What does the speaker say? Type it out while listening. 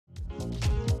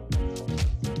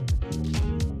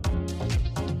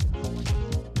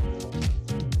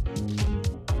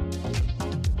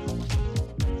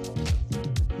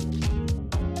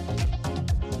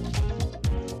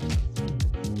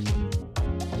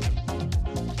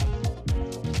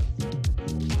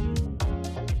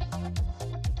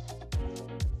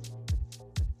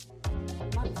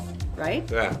right?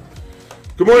 Yeah.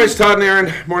 Good morning, it's Todd and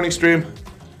Erin, morning stream.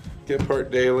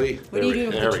 Gephardt Daily. What are you doing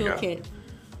with the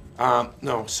toolkit?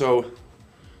 No, so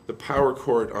the power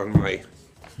cord on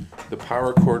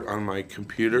my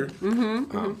computer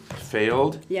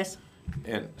failed. Yes.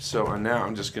 And so now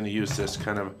I'm just going to use this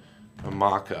kind of a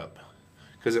mock-up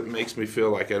because it makes me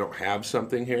feel like I don't have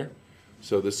something here.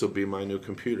 So this will be my new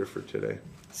computer for today.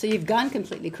 So you've gone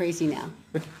completely crazy now.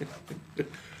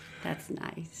 That's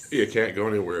nice. You can't go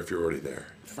anywhere if you're already there.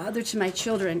 Father to my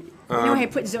children. I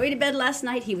put Zoe to bed last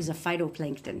night. He was a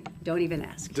phytoplankton. Don't even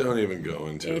ask. Don't even go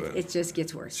into it. It just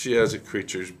gets worse. She has a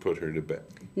creature put her to bed.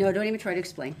 No, don't even try to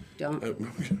explain. Don't.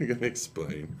 I'm going to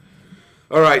explain.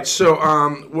 All right, so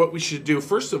what we should do,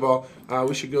 first of all,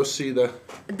 we should go see the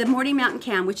Morning Mountain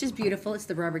Cam, which is beautiful. It's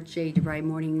the Robert J. DeBry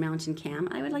Morning Mountain Cam.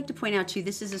 I would like to point out to you,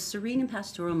 this is a serene and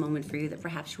pastoral moment for you that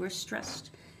perhaps you are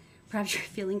stressed. Perhaps you're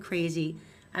feeling crazy.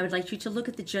 I would like you to look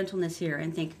at the gentleness here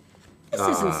and think, this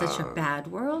isn't such a bad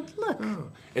world. Look.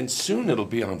 And soon it'll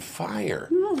be on fire.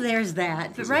 Well, there's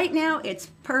that. But right now, it's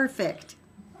perfect.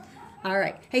 All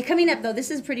right. Hey, coming up, though,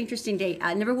 this is a pretty interesting day.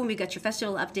 Number one, we got your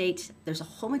festival update. There's a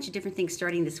whole bunch of different things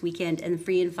starting this weekend and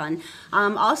free and fun.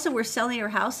 Also, we're selling our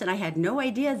house, and I had no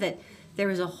idea that there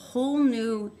is a whole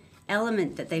new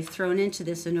element that they've thrown into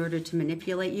this in order to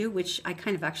manipulate you, which I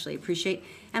kind of actually appreciate.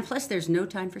 And plus, there's no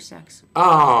time for sex.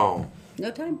 Oh.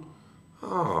 No time.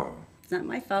 Oh. It's not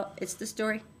my fault. It's the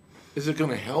story. Is it going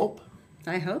to help?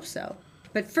 I hope so.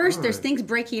 But first, there's things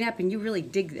breaking up, and you really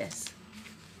dig this.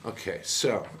 Okay,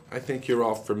 so I think you're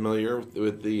all familiar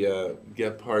with the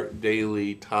Gephardt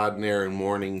Daily Todd and Erin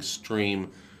morning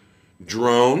stream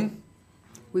drone.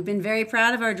 We've been very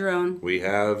proud of our drone. We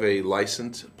have a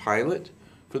licensed pilot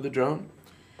for the drone.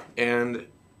 And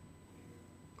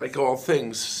like all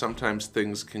things, sometimes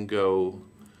things can go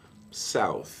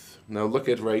south. Now look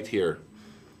at right here.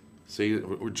 See,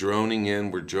 we're droning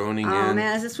in, Oh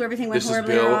man, is this where everything went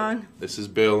horribly wrong? This is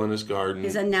Bill in his garden.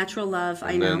 His unnatural love,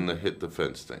 I know. And then hit the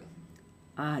fence thing.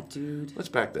 Ah, dude. Let's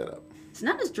back that up. It's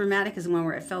not as dramatic as the one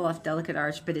where it fell off Delicate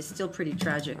Arch, but it's still pretty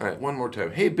tragic. All right, one more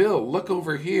time. Hey, Bill, look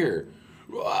over here.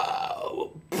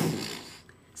 Wow.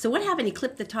 So what happened? He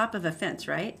clipped the top of a fence,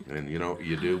 right? And you know what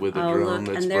you do with a Oh, drone look,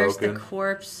 that's and there's broken? the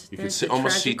corpse. You There's can the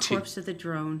almost tragic see corpse of the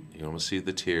drone. You almost see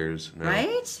the tears. Now,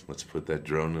 right? Let's put that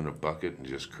drone in a bucket and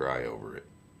just cry over it.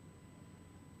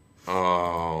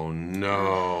 Oh,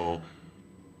 no.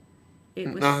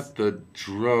 It was Not the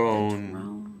drone. the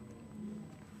drone.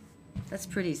 That's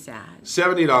pretty sad.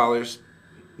 $70.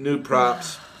 New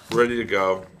props. Ready to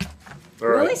go. All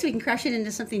right. Really? So we can crash it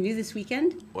into something new this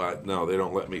weekend? Well, no, they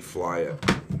don't let me fly it.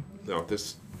 No,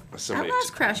 this... That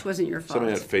last crash wasn't your fault.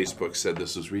 Somebody on Facebook said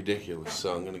this was ridiculous,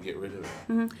 so I'm going to get rid of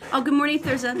it. Oh, good morning,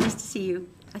 Thurza. Nice to see you.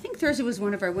 I think Thurza was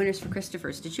one of our winners for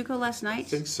Christopher's. Did you go last night? I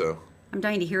think so. I'm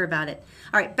dying to hear about it.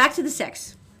 All right, back to the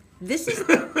sex. This is,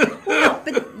 well,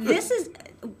 but this is,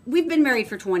 we've been married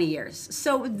for 20 years.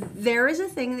 So there is a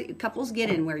thing that couples get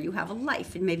in where you have a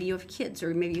life and maybe you have kids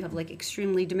or maybe you have like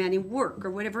extremely demanding work or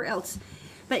whatever else.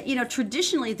 But, you know,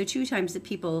 traditionally the two times that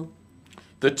people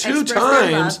The two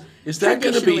times? Is that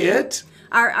going to be it?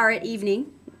 Are at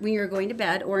evening when you're going to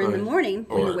bed or in the morning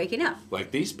when you're waking up.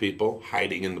 Like these people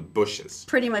hiding in the bushes.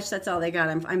 Pretty much that's all they got.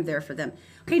 I'm there for them.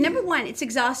 Okay, number one, it's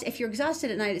exhausting. If you're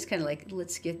exhausted at night, it's kind of like,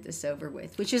 let's get this over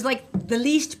with, which is like the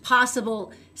least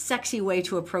possible sexy way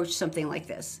to approach something like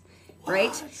this,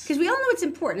 right? Because we all know it's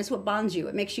important. It's what bonds you.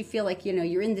 It makes you feel like, you know,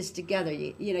 you're in this together.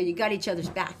 You know, you got each other's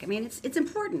back. I mean, it's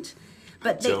important.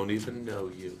 But I don't even know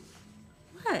you.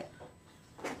 What?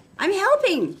 I'm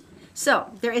helping.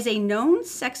 So there is a known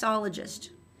sexologist.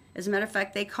 As a matter of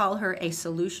fact, they call her a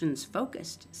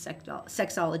solutions-focused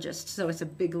sexologist. So it's a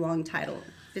big, long title.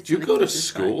 Did you go to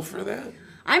school for that?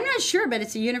 I'm not sure, but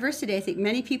it's a university. I think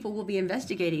many people will be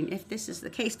investigating if this is the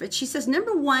case. But she says,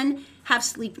 number one, have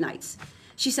sleep nights.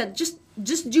 She said,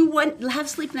 just do one, have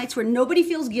sleep nights where nobody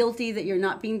feels guilty that you're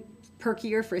not being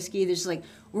perky or frisky. They're just like,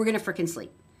 we're going to frickin'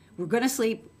 sleep. We're going to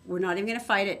sleep. We're not even going to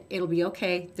fight it. It'll be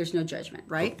okay. There's no judgment,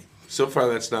 right? So far,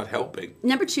 that's not helping.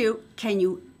 Number two, can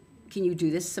you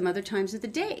do this some other times of the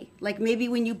day? Like maybe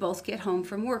when you both get home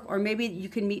from work, or maybe you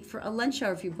can meet for a lunch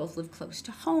hour if you both live close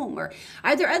to home. Or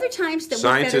are there other times that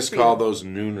scientists call those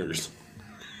nooners?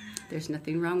 There's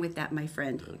nothing wrong with that, my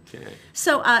friend. Okay.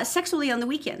 So sexually on the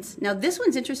weekends. Now this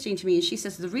one's interesting to me, and she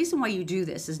says the reason why you do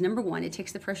this is number one, it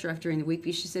takes the pressure off during the week.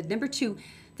 But she said number two,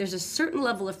 there's a certain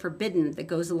level of forbidden that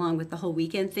goes along with the whole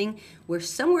weekend thing, where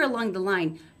somewhere along the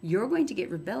line you're going to get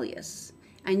rebellious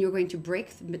and you're going to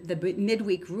break the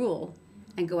midweek rule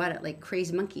and go at it like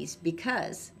crazy monkeys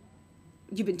because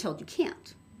you've been told you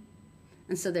can't.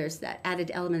 And so there's that added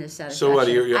element of satisfaction. So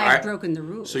what? I've broken the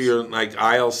rules. So you're like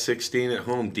aisle 16 at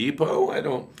Home Depot? I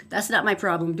don't. That's not my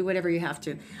problem. Do whatever you have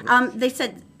to. They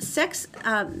said sex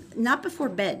not before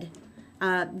bed.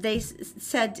 They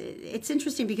said it's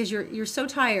interesting because you're so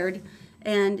tired,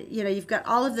 and you've got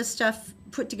all of this stuff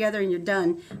put together and you're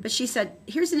done. But she said,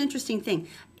 here's an interesting thing.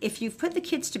 If you've put the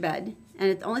kids to bed,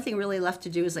 and the only thing really left to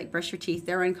do is like brush your teeth,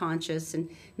 they're unconscious, and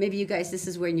maybe you guys, this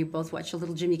is when you both watch a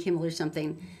little Jimmy Kimmel or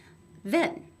something.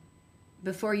 Then,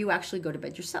 before you actually go to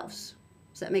bed yourselves.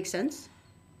 Does that make sense?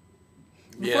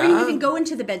 Before you even go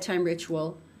into the bedtime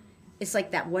ritual, it's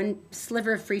like that one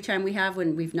sliver of free time we have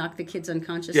when we've knocked the kids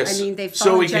unconscious. Yes, I mean, they've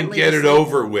so we can get it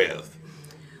over with.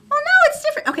 Well, no, it's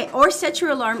different. Okay, or set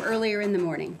your alarm earlier in the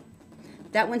morning.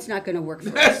 That one's not going to work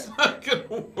for us. That's not going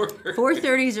to work.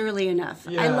 4:30 is early enough.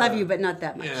 Yeah. I love you, but not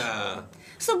that much. Yeah.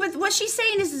 So, but what she's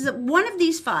saying is that one of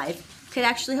these 5 could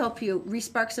actually help you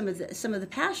respark some of the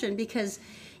passion, because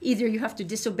either you have to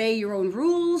disobey your own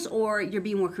rules or you're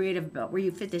being more creative about where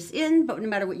you fit this in. But no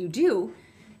matter what you do,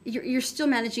 you're still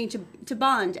managing to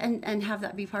bond and have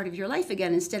that be part of your life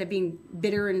again, instead of being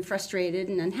bitter and frustrated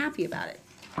and unhappy about it.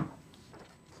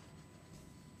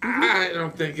 I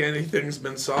don't think anything's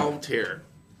been solved here.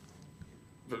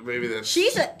 But maybe that's...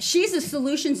 She's a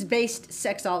solutions-based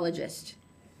sexologist.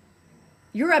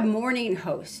 You're a morning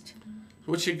host.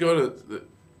 Would you go to the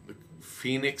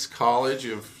Phoenix College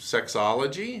of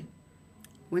Sexology?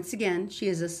 Once again, she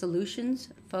is a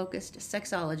solutions-focused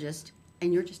sexologist,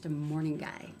 and you're just a morning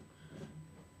guy.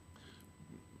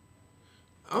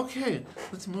 Okay,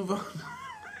 let's move on.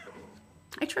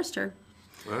 I trust her.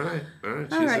 All right. All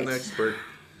She's right. an expert.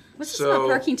 What's this about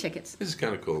parking tickets? This is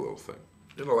kind of a cool little thing.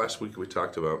 Last week we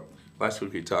talked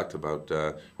about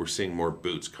we're seeing more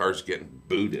boots. Cars getting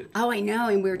booted. Oh, I know,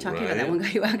 and we were talking about that Right? one guy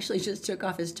who actually just took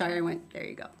off his tire and went, there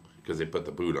you go. Because they put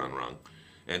the boot on wrong.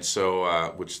 And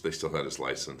so, which they still had his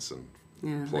license and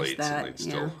Yeah, plates, there's and that, they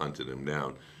still yeah. hunted him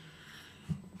down.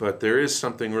 But there is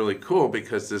something really cool,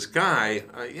 because this guy,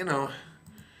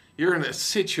 you're in a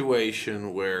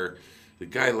situation where the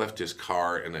guy left his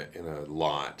car in a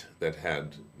lot that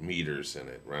had meters in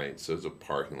it, right? So it's a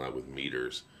parking lot with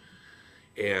meters.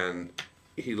 And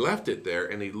he left it there,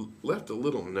 and he left a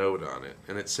little note on it,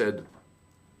 and it said,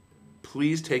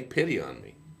 "Please take pity on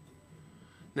me."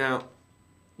 Now,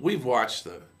 we've watched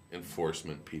the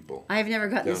enforcement people. I've never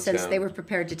gotten the sense downtown. they were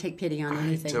prepared to take pity on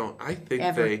anything. I think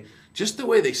Ever. just the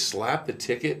way they slap the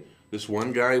ticket. This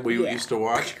one guy we Yeah. used to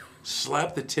watch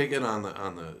slap the ticket on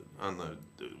the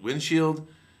windshield.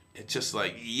 It's just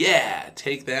like, yeah,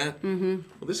 take that. Mm-hmm.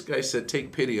 Well, this guy said,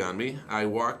 "Take pity on me. I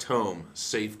walked home.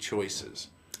 Safe choices."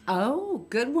 Oh,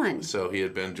 good one. So he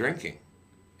had been drinking,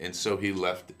 and so he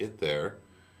left it there.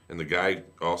 And the guy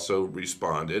also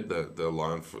responded,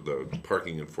 the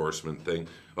parking enforcement thing.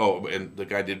 Oh, and the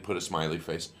guy did put a smiley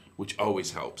face, which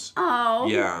always helps. Oh.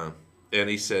 Yeah. And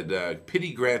he said,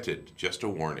 "Pity granted, just a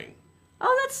warning."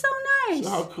 Oh, that's so nice. So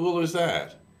how cool is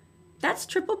that? That's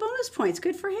triple bonus points.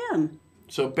 Good for him.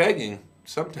 So begging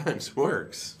sometimes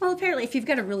works. Well, apparently, if you've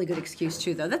got a really good excuse,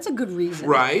 too, though, that's a good reason.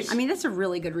 Right. I mean, that's a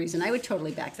really good reason. I would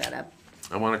totally back that up.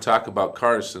 I want to talk about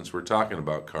cars since we're talking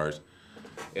about cars.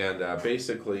 And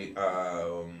basically,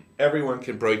 everyone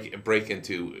can break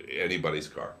into anybody's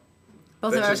car.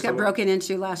 Both That's of ours just got the way- broken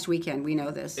into last weekend. We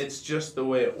know this. It's just the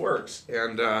way it works.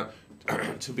 And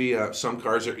some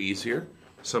cars are easier,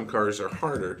 some cars are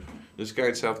harder. This guy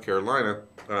in South Carolina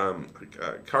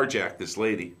carjacked this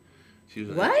lady. She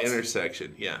was What? at an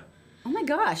intersection. Yeah. Oh, my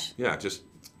gosh. Yeah, just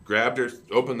grabbed her,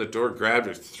 opened the door, grabbed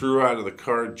her, threw her out of the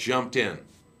car, jumped in.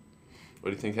 What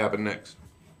do you think happened next?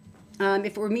 If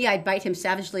it were me, I'd bite him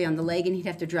savagely on the leg, and he'd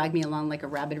have to drag me along like a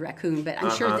rabid raccoon. But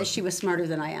I'm sure that she was smarter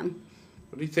than I am.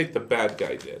 What do you think the bad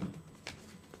guy did?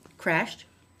 Crashed?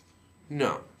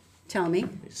 No. Tell me.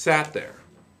 He sat there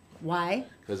Why?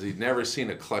 because he'd never seen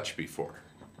a clutch before.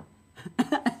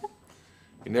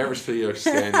 You never see a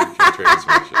standard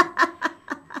transmission.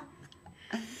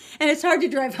 And it's hard to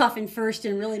drive off in first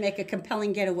and really make a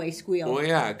compelling getaway squeal. Well,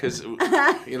 yeah, because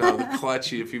the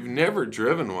clutch. If you've never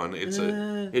driven one,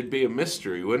 it'd be a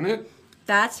mystery, wouldn't it?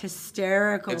 That's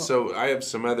hysterical. And so I have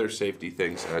some other safety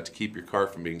things to keep your car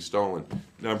from being stolen.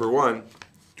 Number one,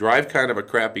 drive kind of a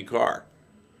crappy car.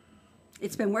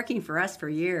 It's been working for us for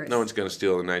years. No one's going to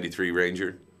steal a '93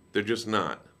 Ranger. They're just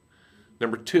not.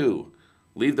 Number two,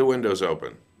 leave the windows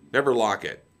open. Never lock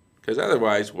it. Because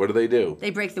otherwise, what do?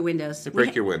 They break the windows. They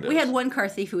break your windows. We had one car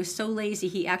thief who was so lazy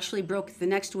he actually broke the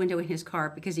next window in his car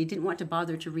because he didn't want to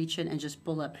bother to reach in and just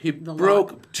pull up He the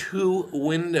broke lock. 2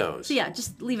 windows. So yeah,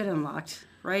 just leave it unlocked,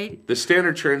 right? The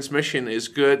standard transmission is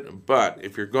good, but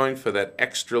if you're going for that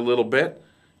extra little bit,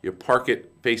 you park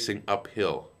it facing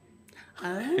uphill.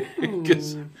 Oh.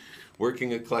 Because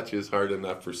working a clutch is hard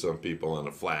enough for some people on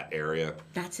a flat area.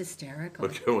 That's hysterical.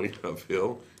 But going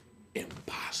uphill,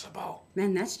 impossible.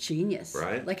 Man, that's genius.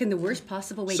 Right? Like in the worst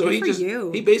possible way. So Good for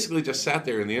you. he basically just sat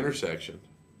there in the intersection.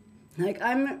 Like,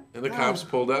 And the cops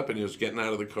pulled up, and he was getting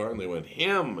out of the car, and they went,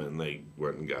 him, and they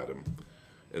went and got him.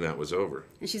 And that was over.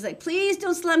 And she's like, please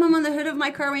don't slam him on the hood of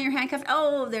my car when you're handcuffed.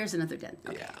 Oh, there's another dent.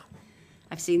 Okay. Yeah.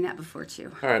 I've seen that before, too.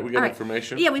 All right, we got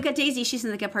information? Yeah, we've got Daisy. She's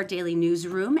in the Gephardt Daily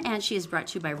newsroom, and she is brought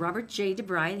to you by Robert J.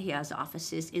 DeBry. He has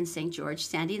offices in St. George,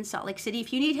 Sandy, and Salt Lake City.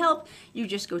 If you need help, you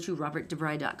just go to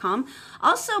robertdebry.com.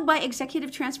 Also by Executive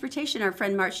Transportation. Our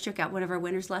friend March took out one of our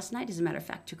winners last night, as a matter of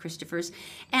fact, to Christopher's.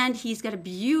 And he's got a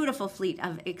beautiful fleet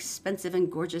of expensive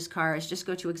and gorgeous cars. Just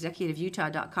go to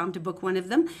executiveutah.com to book one of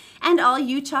them. And all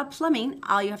Utah Plumbing,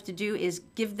 all you have to do is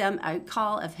give them a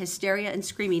call of hysteria and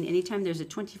screaming anytime there's a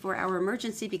 24-hour emergency,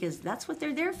 because that's what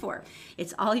they're there for.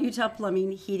 It's all Utah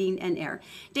Plumbing, Heating, and Air.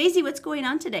 Daisy, what's going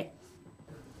on today?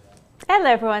 Hello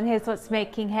everyone, here's what's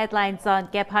making headlines on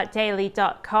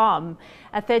GephartDaily.com.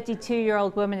 A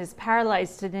 32-year-old woman is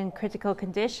paralyzed and in critical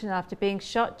condition after being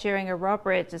shot during a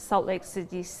robbery at a Salt Lake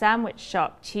City sandwich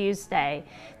shop Tuesday.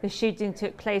 The shooting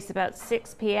took place about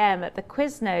 6 p.m. at the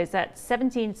Quiznos at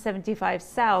 1775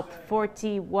 South,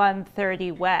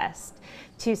 4130 West.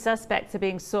 Two suspects are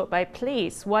being sought by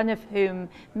police, one of whom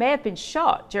may have been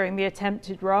shot during the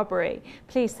attempted robbery.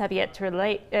 Police have yet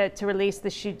to release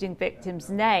the shooting victim's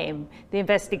name. The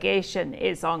investigation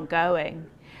is ongoing.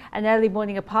 An early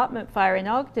morning apartment fire in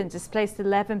Ogden displaced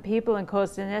 11 people and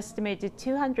caused an estimated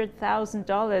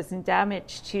 $200,000 in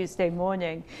damage Tuesday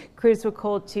morning. Crews were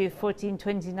called to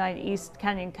 1429 East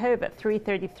Canyon Cove at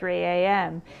 3:33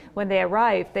 a.m. When they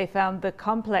arrived, they found the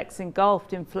complex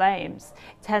engulfed in flames.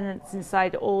 Tenants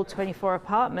inside all 24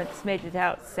 apartments made it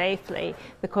out safely.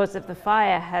 The cause of the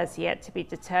fire has yet to be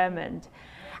determined.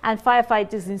 And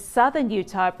firefighters in southern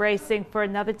Utah are bracing for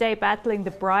another day battling the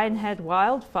Brian Head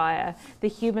wildfire. The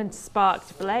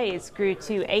human-sparked blaze grew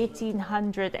to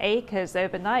 1,800 acres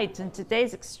overnight, and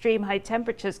today's extreme high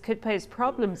temperatures could pose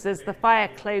problems as the fire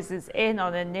closes in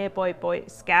on a nearby Boy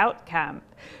Scout camp.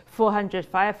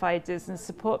 400 firefighters and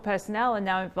support personnel are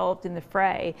now involved in the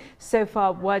fray. So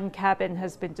far, one cabin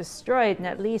has been destroyed and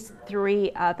at least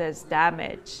 3 others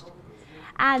damaged.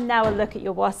 And now a look at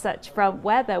your Wasatch Front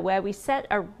weather, where we set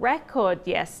a record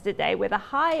yesterday with a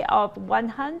high of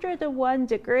 101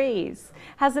 degrees.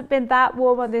 Hasn't been that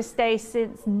warm on this day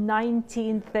since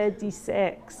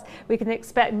 1936. We can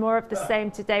expect more of the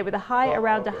same today with a high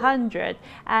around 100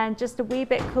 and just a wee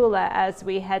bit cooler as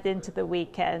we head into the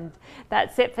weekend.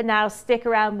 That's it for now. Stick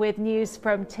around with news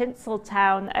from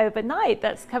Tinseltown overnight.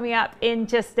 That's coming up in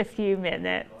just a few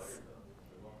minutes.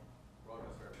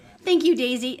 Thank you,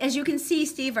 Daisy. As you can see,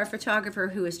 Steve, our photographer,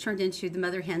 who has turned into the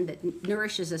mother hen that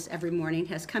nourishes us every morning,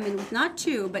 has come in with not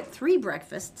 2, but 3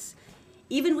 breakfasts,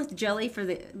 even with jelly for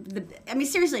the I mean,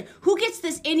 seriously, who gets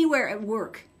this anywhere at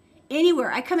work?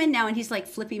 Anywhere. I come in now and he's like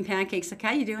flipping pancakes. Like,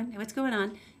 how you doing? What's going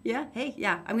on? Yeah, hey,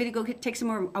 yeah. I'm going to go take some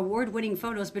more award-winning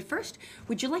photos. But first,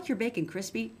 would you like your bacon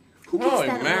crispy? Who gets Holy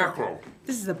that? mackerel.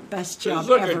 This is the best job This is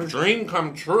like ever. a dream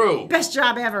come true. Best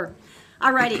job ever.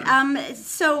 Alrighty.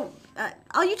 So,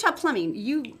 all Utah Plumbing,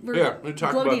 you were we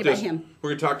talked gloating about this. him.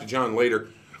 We're going to talk to John later.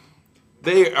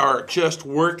 They are just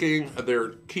working their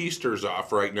keisters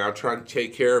off right now, trying to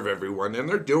take care of everyone, and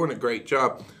they're doing a great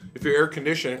job. If your air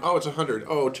conditioning, it's 100.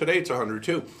 Oh, today it's 100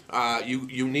 too.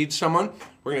 You need someone.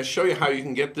 We're going to show you how you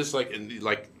can get this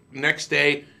like next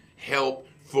day help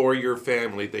for your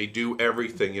family. They do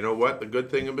everything. You know what? The good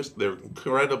thing is they're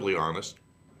incredibly honest,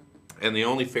 and they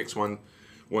only fix one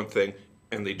thing,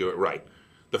 and they do it right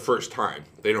the first time.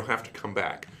 They don't have to come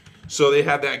back. So they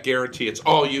have that guarantee. It's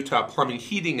all Utah Plumbing,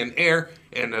 Heating, and Air,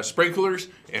 and sprinklers,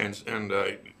 and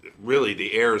really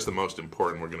the air is the most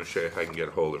important. We're going to show you how you can get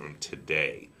a hold of them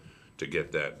today to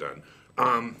get that done.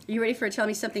 You ready for Tell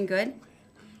Me Something Good?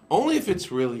 Only if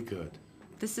it's really good.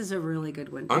 This is a really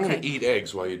good one. I'm going to eat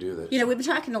eggs while you do this. You know, we've been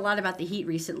talking a lot about the heat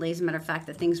recently. As a matter of fact,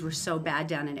 that things were so bad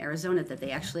down in Arizona that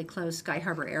they actually closed Sky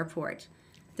Harbor Airport.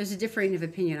 There's a differing of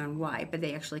opinion on why, but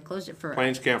they actually closed it for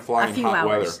Planes can't fly a in few hot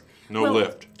hours. weather. No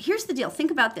lift. Here's the deal. Think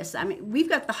about this. I mean, we've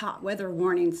got the hot weather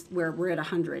warnings where we're at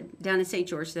 100. Down in St.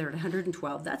 George, they're at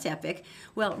 112. That's epic.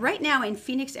 Well, right now in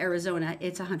Phoenix, Arizona,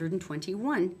 it's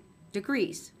 121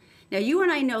 degrees. Now, you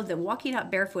and I know that walking out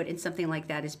barefoot in something like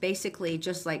that is basically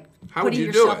just like putting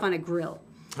yourself on a grill.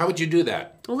 How would you do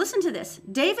that? Well, listen to this.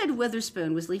 David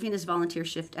Witherspoon was leaving his volunteer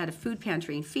shift at a food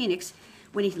pantry in Phoenix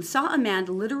when he saw a man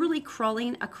literally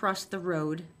crawling across the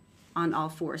road on all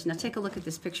fours. Now, take a look at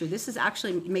this picture. This has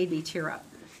actually made me tear up.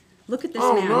 Look at this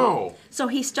Oh, man. no. So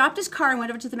he stopped his car and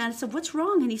went over to the man and said, "What's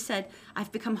wrong?" And he said,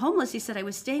 "I've become homeless." He said, "I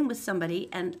was staying with somebody,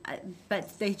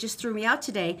 but they just threw me out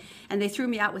today, and they threw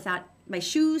me out without my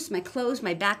shoes, my clothes,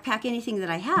 my backpack, anything that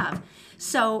I have."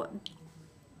 So,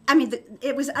 I mean,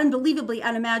 it was unbelievably,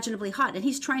 unimaginably hot, and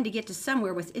he's trying to get to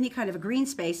somewhere with any kind of a green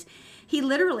space. He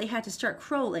literally had to start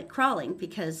crawling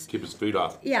because... Keep his feet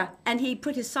off. Yeah, and he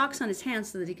put his socks on his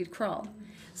hands so that he could crawl.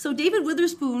 So David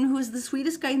Witherspoon, who is the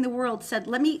sweetest guy in the world, said,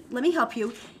 let me help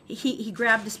you. He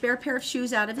grabbed a spare pair of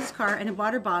shoes out of his car and a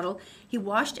water bottle. He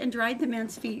washed and dried the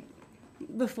man's feet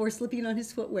before slipping on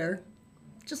his footwear,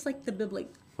 just like the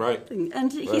biblical Right. thing.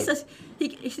 And he Right. says,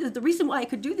 he says, the reason why I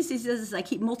could do this, he says, is I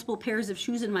keep multiple pairs of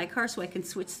shoes in my car so I can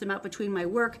switch them out between my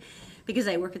work, because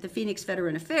I work at the Phoenix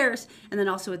Veteran Affairs and then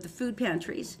also at the food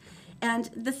pantries. And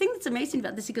the thing that's amazing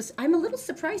about this, he goes, I'm a little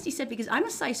surprised, he said, because I'm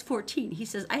a size 14. He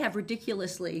says, I have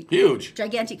ridiculously Huge.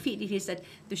 gigantic feet. And he said,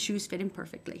 the shoes fit him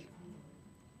perfectly.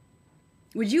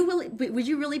 Would you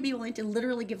really be willing to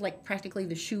literally give like practically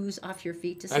the shoes off your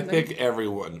feet to I somebody? think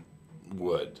everyone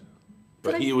would.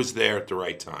 But But he was there at the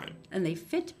right time. And they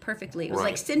fit perfectly. It was like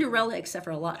Right. Cinderella, except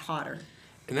for a lot hotter.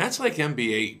 And that's like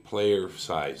NBA player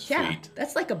size Yeah, feet.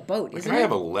 that's like a boat, Like isn't I it?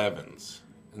 have 11s,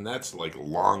 and that's like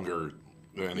longer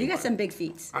than anyone. You got some big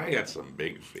feet. I got some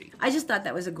big feet. I just thought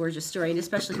that was a gorgeous story, and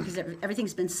especially because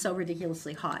everything's been so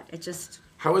ridiculously hot. It just...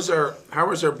 How is our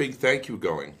big thank you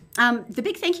going? The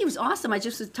big thank you was awesome. I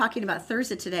just was talking about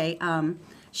Thursday today.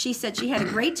 She said she had a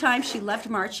great time. She loved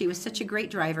March. She was such a great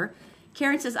driver.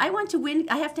 Karen says, I want to win.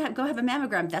 I have to go have a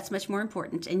mammogram. That's much more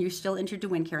important. And you're still entered to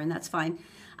win, Karen. That's fine.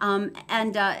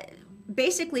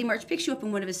 Basically, March picks you up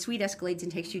in one of his sweet Escalades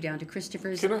and takes you down to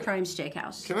Christopher's Prime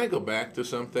Steakhouse. Can I go back to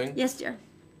something? Yes, dear.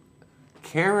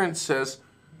 Karen says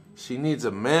she needs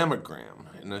a mammogram,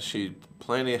 and that she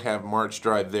planning to have March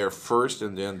drive there first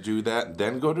and then do that and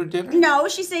then go to dinner? No,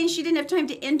 she's saying she didn't have time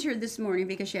to enter this morning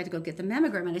because she had to go get the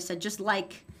mammogram. And I said, just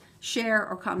like, share,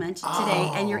 or comment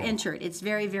today, and you're entered. It's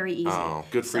very, very easy. Oh,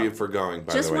 good for you for going,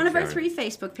 by Just the way, one of our Karen. 3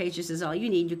 Facebook pages is all you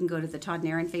need. You can go to the Todd and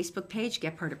Erin Facebook page,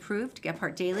 Gephardt Approved,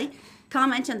 Gephardt Daily.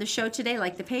 Comment on the show today,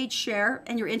 like the page, share,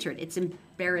 and you're entered. It's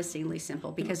embarrassingly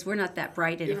simple because we're not that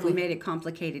bright, and if we made it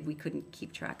complicated, we couldn't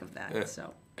keep track of that. Yeah.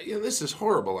 So Yeah, this is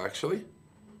horrible, actually.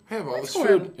 I have all What's this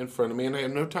horrible? food in front of me, and I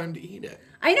have no time to eat it.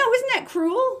 I know, isn't that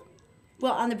cruel?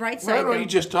 Well, on the bright Why side, don't though, you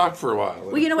just talk for a while?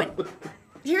 well, you know what?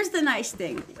 Here's the nice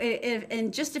thing.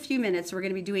 In just a few minutes, we're going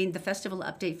to be doing the festival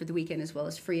update for the weekend, as well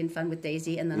as Free and Fun with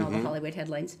Daisy, and then all the Hollywood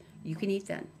headlines. You can eat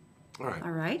then. All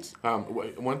right. All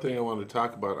right? One thing I wanted to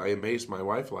talk about, I amazed my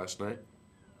wife last night.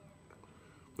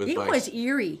 With It was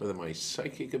eerie. With my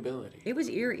psychic ability. It was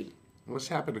eerie. This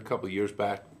happened a couple of years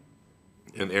back,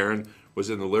 and Erin was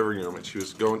in the living room, and she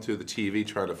was going through the TV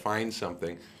trying to find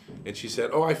something, and she said,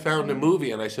 "Oh, I found a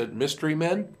movie," and I said, "Mystery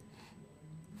Men?"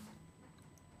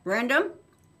 Random?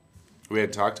 We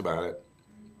had talked about it.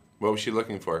 What was she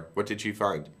looking for? What did she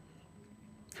find?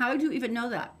 How do you even know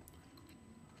that?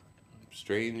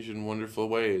 Strange and wonderful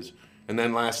ways. And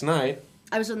then last night,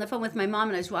 I was on the phone with my mom,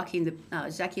 and I was walking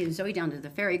Zachy and Zoe down to the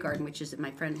fairy garden, which is at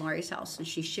my friend Laurie's house, and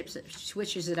she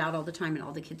switches it out all the time, and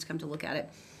all the kids come to look at it.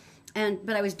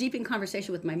 But I was deep in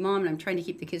conversation with my mom, and I'm trying to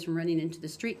keep the kids from running into the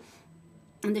street.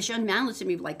 And this young man looks at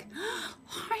me like,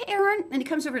 "Hi, Erin," and he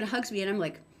comes over and hugs me, and I'm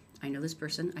like, I know this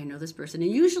person.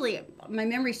 And usually my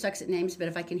memory sucks at names, but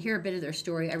if I can hear a bit of their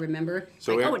story, I remember.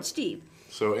 So oh, it's Steve.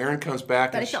 So Erin comes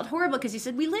back, But I felt horrible because he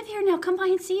said, "We live here now. Come by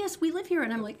and see us. We live here."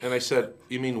 And I'm like, and I said,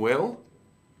 "You mean Will?"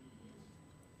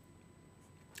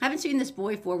 I haven't seen this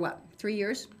boy for what, 3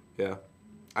 years? Yeah.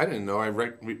 I didn't know. I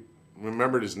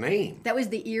remembered his name. That was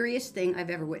the eeriest thing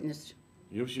I've ever witnessed.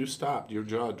 You stopped. Your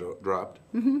jaw dropped.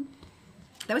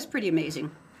 That was pretty amazing.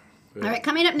 Yeah. All right,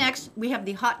 coming up next, we have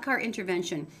the hot car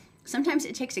intervention. Sometimes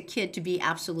it takes a kid to be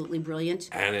absolutely brilliant,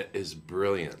 And it is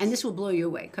brilliant. and this will blow you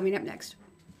away. Coming up next.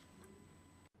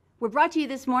 We're brought to you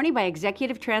this morning by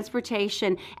Executive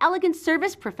Transportation. Elegant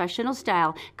service, professional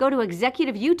style. Go to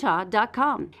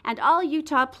executiveutah.com. And All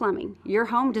Utah Plumbing. Your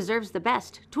home deserves the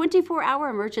best. 24-hour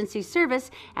emergency service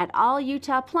at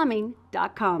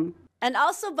allutahplumbing.com. And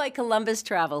also by Columbus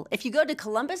Travel. If you go to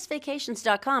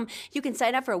columbusvacations.com, you can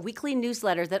sign up for a weekly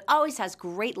newsletter that always has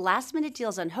great last-minute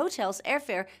deals on hotels,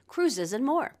 airfare, cruises, and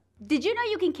more. Did you know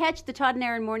you can catch the Todd and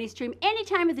Erin morning stream any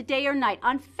time of the day or night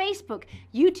on Facebook,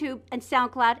 YouTube, and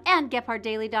SoundCloud, and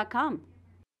GephardtDaily.com?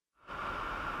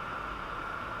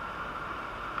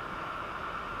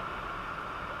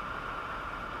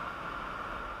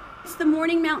 It's the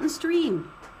Morning Mountain Stream.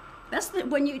 That's the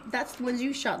ones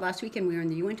you shot last weekend. We were in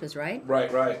the Uintas, right?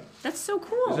 Right. That's so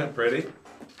cool. Isn't that pretty?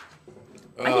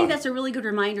 I think that's a really good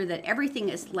reminder that everything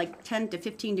is like 10 to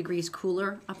 15 degrees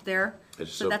cooler up there.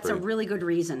 It's So so that's a pretty. really good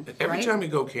reason, Every right? time we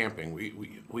go camping,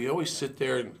 we always sit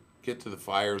there and get to the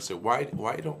fire and say, why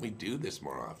don't we do this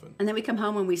more often? And then we come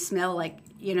home and we smell like,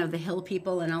 you know, the hill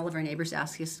people, and all of our neighbors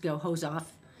ask us to go hose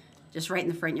off. Just right in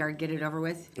the front yard, get it over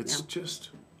with. It's just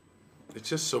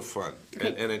so fun.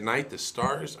 Okay. And at night, the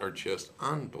stars are just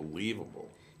unbelievable.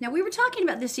 Now, we were talking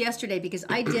about this yesterday because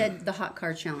I did the hot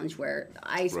car challenge where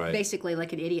I Right. basically,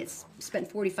 like an idiot, spent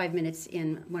 45 minutes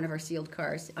in one of our sealed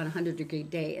cars on a 100-degree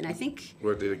day. And I think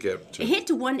What did it get to? it hit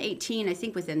to 118, I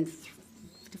think, within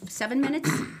 7 minutes.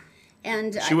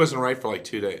 And She wasn't right for like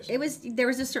 2 days. there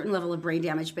was a certain level of brain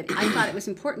damage, but I thought it was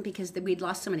important because we'd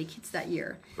lost so many kids that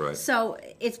year. Right. So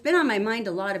it's been on my mind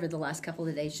a lot over the last couple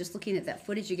of days, just looking at that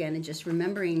footage again and just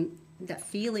remembering that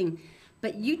feeling.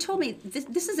 But you told me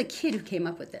this is a kid who came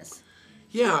up with this.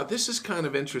 Yeah, this is kind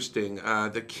of interesting.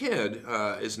 The kid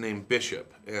is named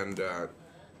Bishop, and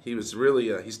he was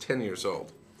really he's 10 years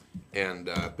old, and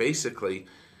basically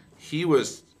he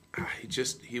was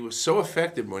so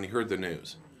affected when he heard the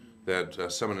news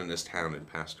that someone in this town had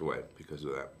passed away because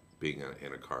of that being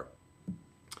in a car.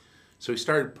 So he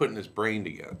started putting his brain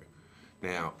together.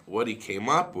 Now, what he came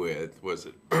up with was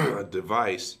a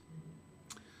device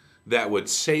that would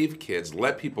save kids,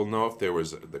 let people know if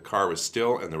the car was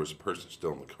still and there was a person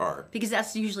still in the car. Because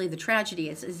that's usually the tragedy.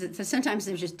 It's sometimes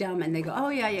they're just dumb and they go, oh,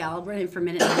 yeah, I'll run in for a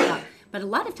minute and get out. But a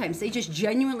lot of times they just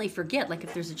genuinely forget. Like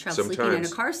if there's a child sleeping in a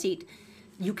Sometimes. car seat,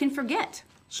 you can forget.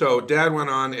 So Dad went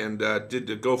on and did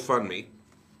the GoFundMe,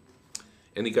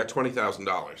 and he got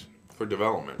 $20,000 for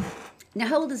development. Now,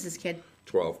 how old is this kid?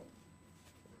 12.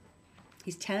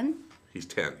 He's 10? He's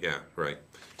 10, yeah, right.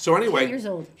 So anyway, 10 years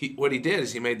old. What he did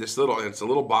is he made this it's a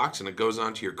little box, and it goes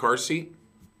onto your car seat,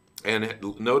 and it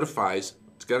notifies,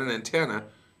 it's got an antenna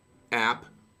app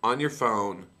on your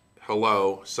phone,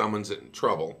 hello, someone's in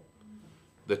trouble.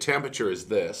 The temperature is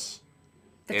this.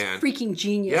 That's freaking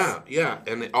genius. Yeah,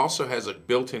 and it also has a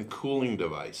built-in cooling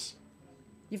device.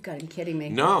 You've got to be kidding me.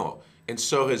 No, and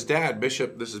so his dad,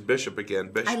 Bishop, this is Bishop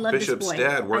again, I love Bishop's this boy.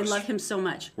 dad I love him so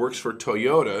much. works for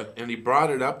Toyota, and he brought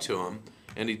it up to him,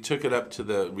 and he took it up to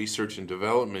the research and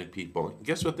development people. And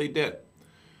guess what they did?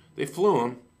 They flew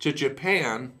him to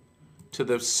Japan, to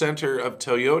the center of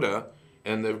Toyota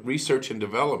and the research and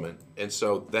development, and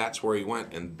so that's where he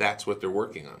went, and that's what they're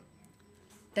working on.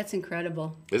 That's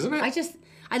incredible. Isn't it?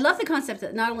 I love the concept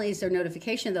that not only is there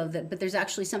notification, though, but there's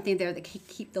actually something there that can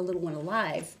keep the little one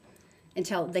alive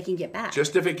until they can get back.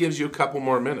 Just if it gives you a couple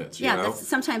more minutes, you know?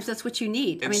 Sometimes that's what you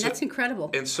need. And so, that's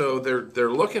incredible. And so they're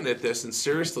looking at this and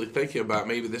seriously thinking about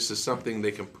maybe this is something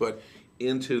they can put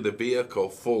into the vehicle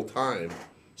full time.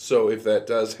 So if that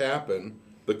does happen,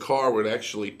 the car would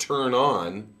actually turn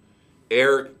on,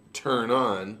 air turn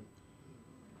on,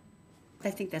 I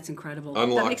think that's incredible. That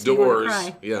unlock makes me wanna doors.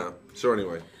 cry. Yeah. So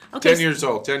anyway, Okay, 10 years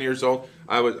old. 10 years old.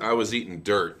 I was eating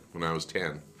dirt when I was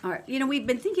 10. All right. We've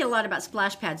been thinking a lot about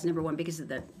splash pads, number one, because of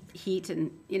the heat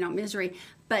and, misery.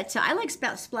 But I like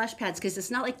splash pads because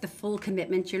it's not like the full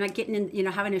commitment. You're not getting in,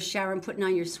 having a shower and putting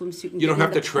on your swimsuit. And You don't getting have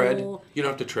in to the tread. pool. You don't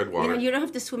have to tread water. You don't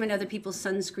have to swim in other people's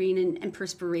sunscreen and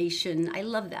perspiration. I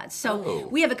love that. So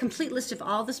we have a complete list of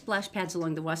all the splash pads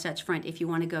along the Wasatch Front. If you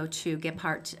want to go to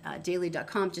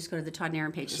GephartDaily.com, just go to the Todd and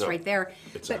Erin page. It's So, right there.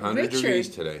 it's But 100 Richard degrees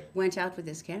today. went out with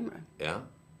his camera. Yeah.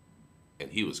 And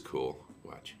he was cool.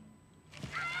 Watch.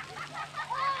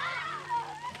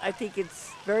 I think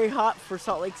it's very hot for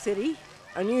Salt Lake City.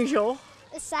 Unusual.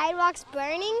 The sidewalk's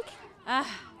burning.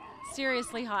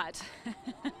 Seriously hot.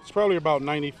 It's probably about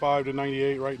 95 to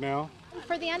 98 right now.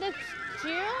 For the end of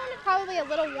June, probably a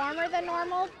little warmer than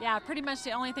normal. Yeah, pretty much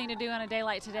the only thing to do on a day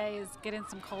like today is get in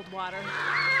some cold water.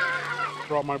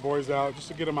 Brought my boys out just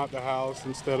to get them out the house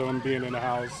instead of them being in the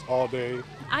house all day.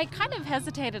 I kind of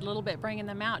hesitated a little bit bringing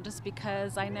them out just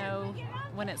because I know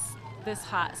when it's this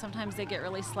hot, sometimes they get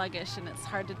really sluggish and it's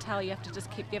hard to tell. You have to just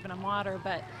keep giving them water,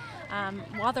 but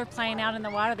while they're playing out in the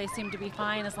water, they seem to be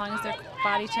fine as long as their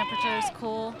body temperature is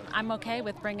cool. I'm okay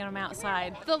with bringing them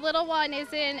outside. The little one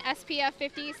is in SPF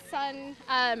 50 sun,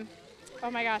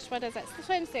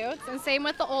 swimsuits, and same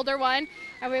with the older one,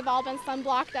 and we've all been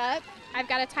sunblocked up. I've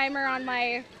got a timer on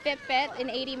my Fitbit. In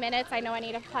 80 minutes, I know I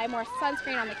need to apply more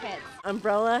sunscreen on the kids.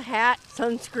 Umbrella, hat,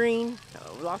 sunscreen,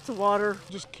 lots of water.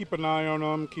 Just keep an eye on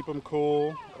them, keep them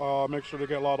cool, make sure they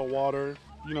get a lot of water,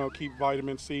 keep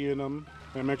vitamin C in them,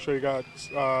 and make sure you got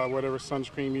whatever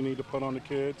sunscreen you need to put on the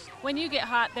kids. When you get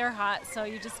hot, they're hot, so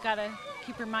you just gotta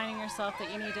keep reminding yourself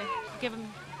that you need to give them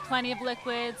plenty of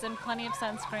liquids and plenty of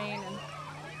sunscreen, and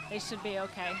they should be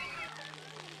okay.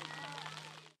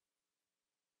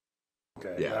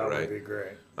 Okay, Yeah, that right. would be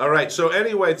great. All right. So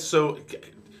anyway,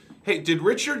 hey, did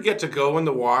Richard get to go in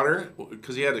the water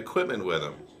because he had equipment with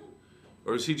him,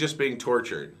 or is he just being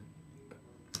tortured?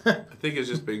 I think he's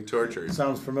just being tortured.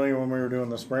 Sounds familiar when we were doing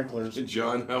the sprinklers.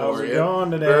 John, how How's are it you?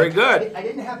 going today? Very good. I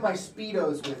didn't have my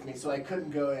Speedos with me, so I couldn't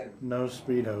go in. No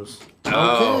Speedos.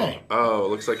 Oh, Okay. oh,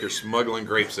 looks like you're smuggling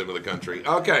grapes into the country.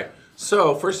 Okay,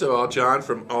 so first of all, John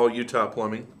from All Utah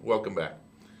Plumbing, welcome back.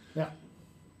 Yeah.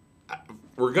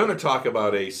 We're going to talk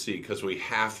about AC because we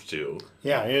have to.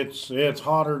 Yeah, it's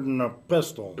hotter than a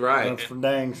pistol. Right. That's for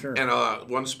dang sure. And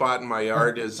one spot in my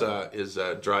yard is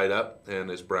dried up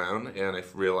and is brown, and I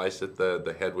realized that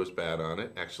the head was bad on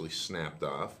it. Actually snapped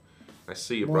off. I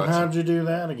see you Well, brought how'd you do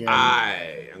that again?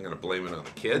 I'm going to blame it on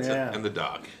the kids Yeah. and the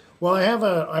dog. Well,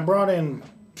 I brought in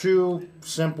 2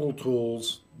 simple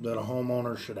tools that a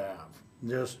homeowner should have.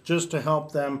 Just to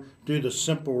help them do the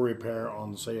simple repair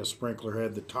on, say, a sprinkler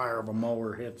head, the tire of a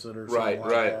mower hits it or something Right, like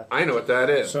right. that. I know what that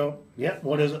is. So, yeah,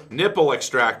 what is it? Nipple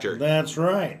extractor. That's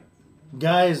right.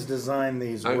 Guys designed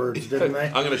these words, didn't they?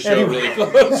 I'm going to show it really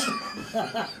close.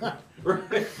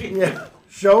 Right. Yeah,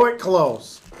 show it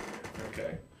close.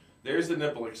 Okay. There's the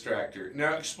nipple extractor.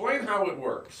 Now explain how it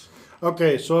works.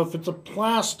 Okay, so if it's a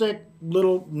plastic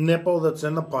little nipple that's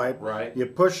in the pipe, Right. you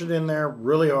push it in there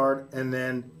really hard, and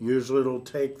then usually it'll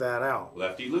take that out.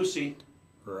 Lefty loosey.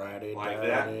 Righty, Like righty.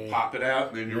 that. Pop it out,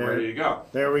 and then you're ready to go.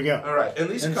 There we go. All right. And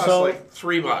these And cost so- like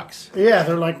 $3. Yeah,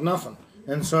 they're like nothing.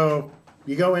 And so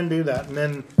you go and do that, and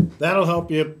then that'll help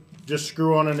you just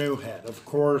screw on a new head. Of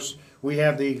course, we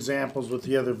have the examples with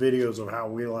the other videos of how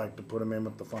we like to put them in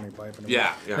with the funny pipe. And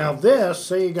Yeah, yeah. Now this,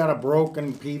 say you got a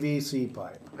broken PVC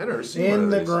pipe I've never seen one in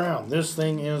of the these. ground. This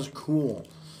thing is cool.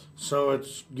 So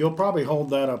you'll probably hold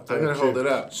that up there. I'm gonna hold it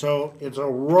up. So it's a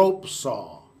rope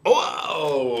saw.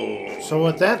 Whoa! So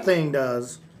what that thing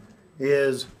does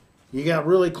is you got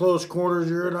really close quarters,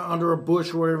 you're under a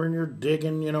bush or whatever, and you're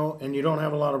digging, and you don't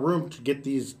have a lot of room to get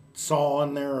these saw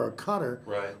in there or a cutter.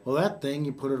 Right. Well, that thing,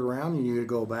 you put it around and you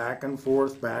go back and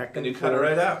forth, back And and you forth. cut it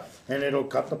right out. And it'll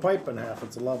cut the pipe in half.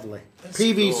 It's lovely. That's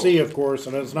PVC, cool. of course,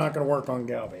 and it's not going to work on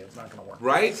Galvy. It's not going to work.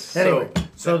 Right? Anyway,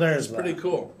 so there's That's pretty that.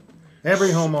 cool. Every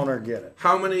homeowner get it.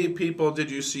 How many people did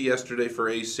you see yesterday for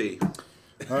AC?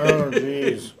 Oh,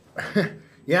 jeez.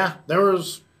 Yeah, there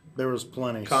was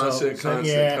plenty. Constant.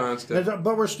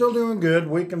 But we're still doing good.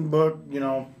 We can book,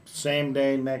 same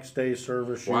day, next day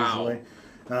service Wow. usually.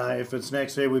 If it's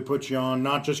next day, we put you on,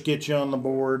 not just get you on the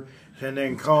board and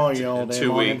then call you all day 2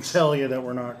 long and weeks. tell you that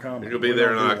we're not coming. You'll be We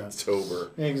there in don't do that.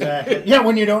 October. Exactly. Yeah,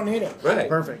 when you don't need it. Right.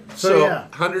 Perfect. So Yeah.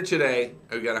 100 today.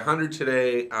 We got 100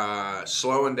 today,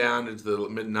 slowing down into the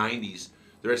mid-90s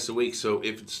the rest of the week. So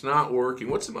if it's not working,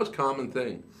 what's the most common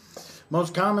thing?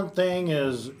 Most common thing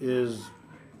is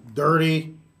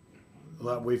dirty.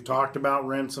 We've talked about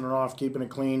rinsing it off, keeping it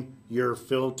clean. Your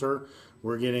filter,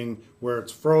 we're getting where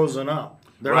it's frozen up.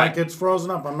 They're Right. like, it's frozen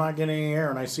up. I'm not getting any air,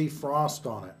 and I see frost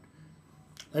on it.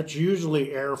 That's usually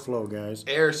airflow, guys.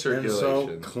 Air circulation.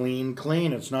 And so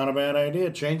clean. It's not a bad idea.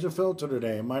 Change the filter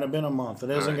today. It might have been a month. It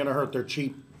isn't right. going to hurt. They're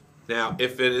cheap. Now,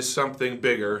 if it is something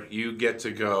bigger, you get to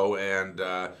go and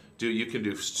you can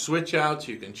do switch outs.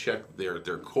 You can check their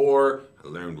core. I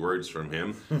learned words from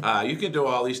him. You can do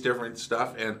all these different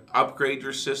stuff and upgrade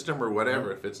your system or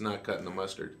whatever if it's not cutting the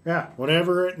mustard. Yeah,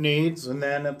 whatever it needs. And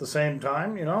then at the same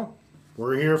time,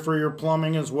 we're here for your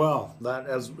plumbing as well. That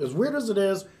as weird as it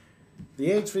is,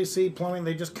 the HVAC plumbing,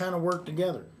 they just kind of work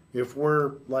together. If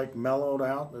we're like mellowed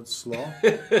out, it's slow.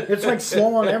 It's like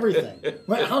slow on everything.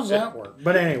 Well, how's that work?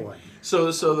 But anyway.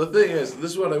 So the thing is,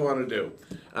 this is what I want to do.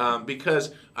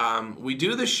 Because we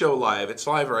do this show live. It's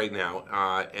live right now.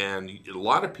 And a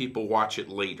lot of people watch it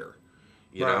later.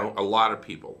 You know, a lot of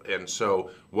people. And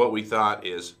so what we thought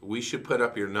is we should put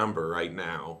up your number right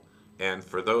now. And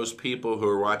for those people who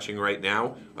are watching right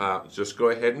now, just go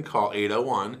ahead and call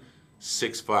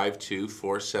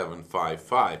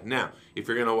 801-652-4755. Now, if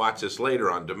you're going to watch this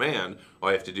later on demand, all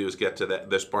you have to do is get to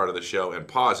this part of the show and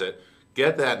pause it.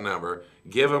 Get that number.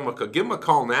 Give him a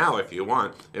call now if you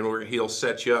want, and he'll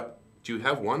set you up. Do you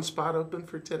have one spot open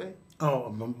for today?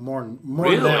 Oh, more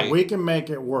Really? than that. We can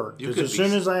make it work. You Because could as be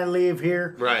soon as I leave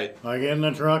here, Right. I get in the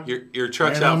truck. Your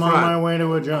truck's and out I'm front. on my way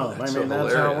to a job. that's that's how it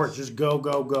hilarious. works. Just go.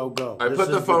 I This put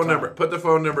the is phone time. number. Put the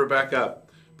phone number back up.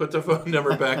 Put the phone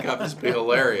number back up. This would be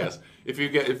hilarious. If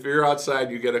you're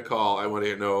outside, you get a call. I want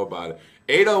to know about it.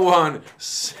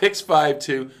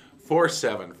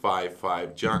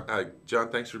 801-652-4755. John,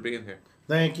 thanks for being here.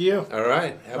 Thank you. All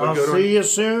right. Have a I'll good one. see you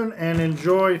soon and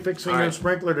enjoy fixing All your right.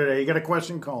 sprinkler today. You got a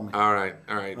question? Call me. All right.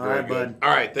 Very right, good. bud. All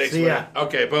right. Thanks, See man. ya.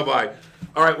 Okay. Bye-bye.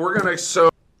 All right. We're going to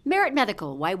Merit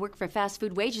Medical. Why work for fast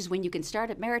food wages when you can start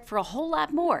at Merit for a whole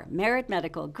lot more? Merit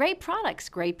Medical. Great products,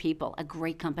 great people, a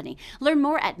great company. Learn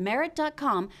more at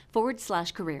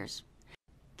merit.com/careers.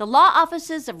 The law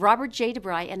offices of Robert J.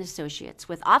 DeBry and Associates,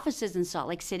 with offices in Salt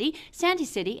Lake City, Sandy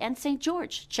City, and St.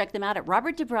 George. Check them out at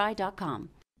robertdebry.com.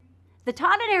 The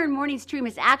Todd and Erin morning stream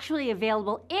is actually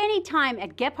available anytime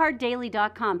at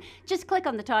GephartDaily.com. Just click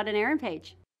on the Todd and Erin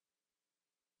page.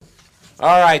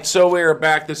 All right, so we're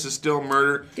back. This is still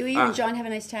murder. Do you and John have a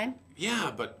nice time?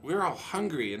 Yeah, but we're all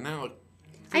hungry, and now...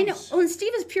 I know. Oh, and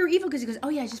Steve is pure evil because he goes, oh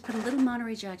yeah, just put a little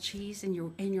Monterey Jack cheese in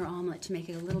your omelet to make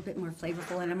it a little bit more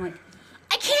flavorful. And I'm like,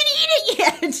 I can't eat it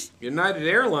yet. United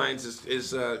Airlines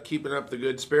is keeping up the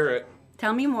good spirit.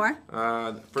 Tell me more.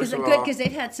 First of all... Because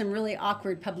they've had some really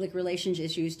awkward public relations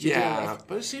issues to deal with. Yeah,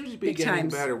 but it seems to be getting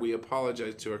better. We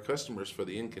apologize to our customers for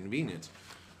the inconvenience.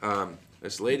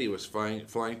 This lady was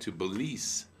flying to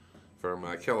Belize from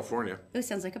California. It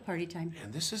sounds like a party time.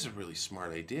 And this is a really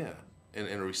smart idea in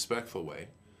a respectful way.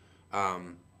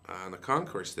 On the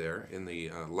concourse there, in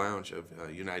the lounge of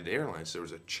United Airlines, there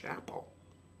was a chapel.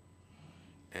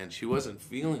 And she wasn't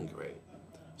feeling great.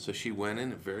 So she went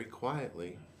in and very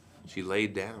quietly, she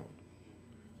laid down.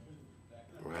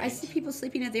 Right? I see people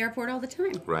sleeping at the airport all the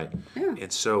time. Right. Yeah.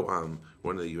 And so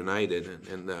one of the United,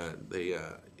 and they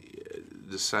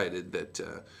decided that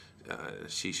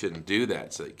she shouldn't do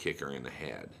that, so they kick her in the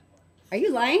head. Are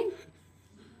you lying?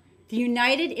 The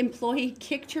United employee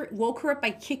woke her up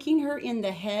by kicking her in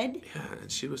the head. Yeah,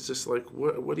 and she was just like,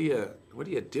 "What are you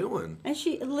doing?"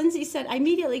 And Lindsay said, I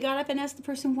immediately got up and asked the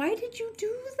person, "Why did you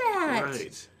do that?"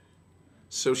 Right.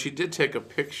 So she did take a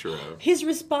picture of. His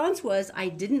response was,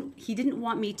 he didn't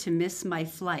want me to miss my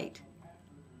flight.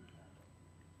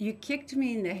 You kicked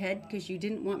me in the head because you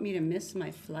didn't want me to miss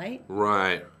my flight?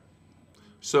 Right.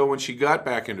 So when she got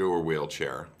back into her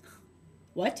wheelchair.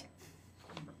 What?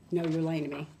 No, you're lying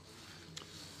to me.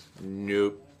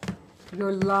 Nope.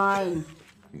 You're lying.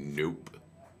 Nope.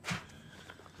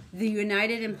 The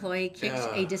United employee kicked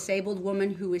a disabled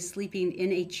woman who was sleeping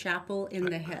in a chapel in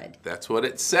the head. That's what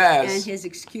it says. And his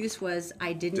excuse was,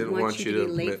 I didn't want you to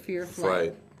be late for your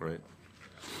flight. Right.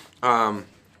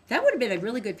 That would have been a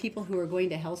really good People Who Are Going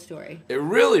to Hell story. It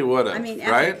really would have, I mean,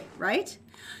 right? Epic, right?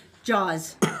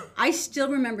 Jaws. I still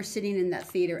remember sitting in that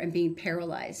theater and being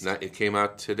paralyzed. It came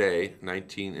out today, in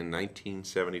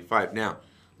 1975. Now,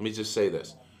 let me just say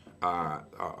this.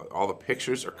 All the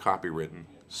pictures are copywritten,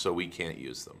 so we can't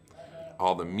use them.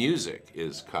 All the music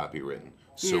is copywritten,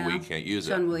 so we can't use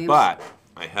John it. Williams. But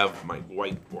I have my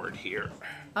whiteboard here.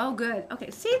 Oh, good.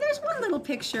 Okay, see, there's one little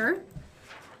picture.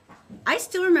 I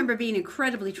still remember being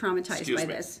incredibly traumatized by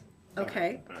this.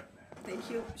 Okay. All right. Thank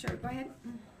you. Sure, go ahead.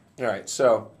 All right,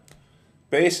 so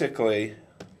basically,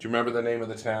 do you remember the name of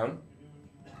the town?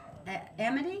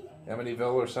 Amity?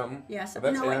 Amityville or something? Yes. Oh,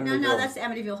 that's No, that's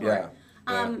Amityville Horror.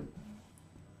 Yeah.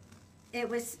 It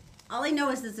was, all I know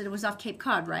is that it was off Cape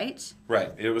Cod, right?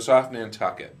 Right. It was off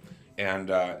Nantucket. And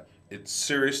it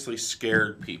seriously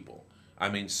scared people. I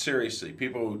mean, seriously.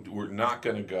 People who were not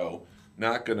going to go.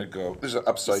 There's an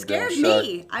upside down shark. Scared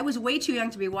me. I was way too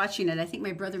young to be watching it. I think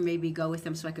my brother made me go with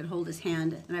him so I could hold his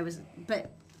hand. And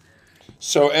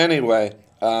So anyway,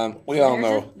 we all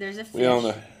know. There's a fish. We all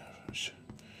know.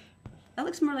 That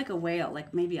looks more like a whale,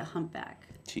 like maybe a humpback.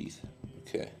 Teeth.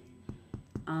 Okay.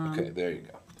 Okay, there you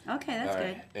go. Okay, that's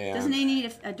good. And doesn't he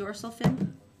need a dorsal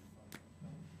fin?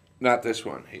 Not this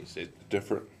one. It's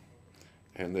different.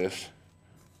 And this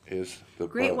is the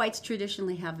Great boat. whites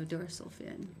traditionally have a dorsal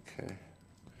fin. Okay.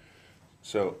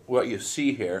 So what you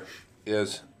see here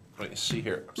is, what you see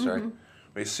here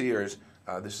is,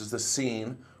 this is the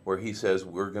scene where he says,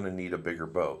 we're going to need a bigger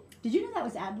boat. Did you know that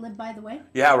was ad-lib, by the way?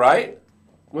 Yeah, right?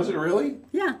 Was it really?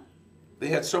 Yeah. They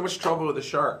had so much trouble with the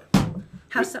shark.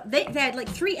 They had like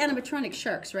 3 animatronic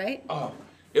sharks, right? Oh,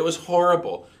 it was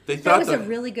horrible. That was a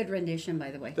really good rendition,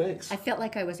 by the way. Thanks. I felt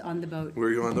like I was on the boat.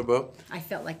 Were you on the boat? I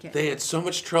felt like it. They had so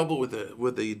much trouble with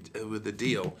the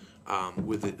deal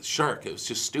with the shark. It was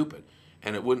just stupid,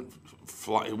 and it wouldn't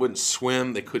fly. It wouldn't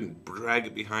swim. They couldn't drag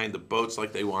it behind the boats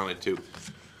like they wanted to.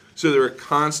 So they were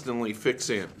constantly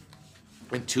fixing it.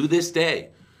 And to this day,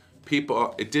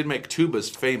 it did make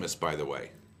tubas famous, by the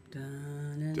way.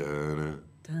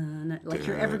 Like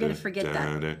you're ever going to forget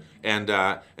that. And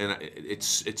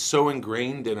it's so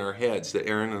ingrained in our heads that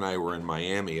Erin and I were in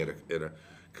Miami at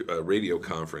a radio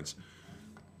conference.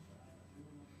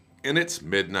 And it's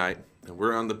midnight, and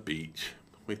we're on the beach.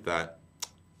 We thought,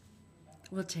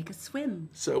 we'll take a swim.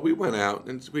 So we went out,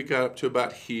 and we got up to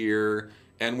about here,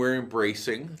 and we're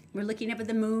embracing. We're looking up at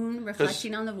the moon,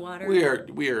 reflecting on the water.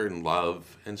 We are in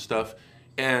love and stuff.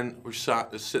 And we're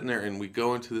sitting there, and we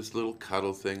go into this little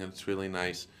cuddle thing, and it's really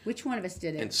nice. Which one of us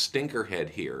did it? And Stinkerhead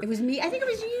here. It was me. I think it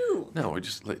was you. No, we're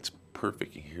just like, it's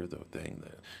perfect. You hear the thing,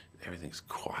 everything's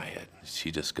quiet.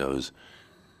 She just goes,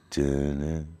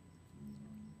 dun,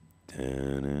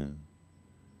 dun,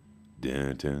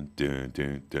 dun, dun, dun,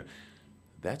 dun, dun.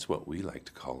 That's what we like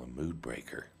to call a mood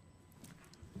breaker.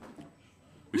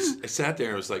 I sat there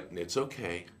and was like, it's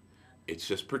okay. It's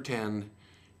just pretend.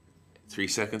 3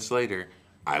 seconds later,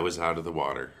 I was out of the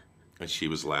water, and she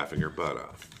was laughing her butt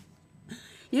off.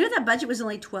 You know that budget was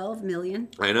only $12 million?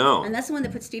 I know. And that's the one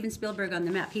that put Steven Spielberg on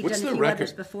the map. He'd What's done a the few record?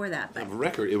 others before that. The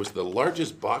record, it was the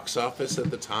largest box office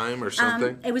at the time or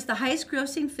something? It was the highest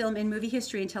grossing film in movie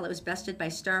history until it was bested by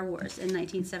Star Wars in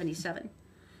 1977.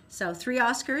 So 3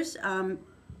 Oscars,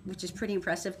 which is pretty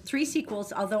impressive. 3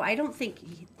 sequels, although I don't think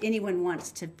anyone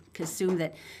wants to assume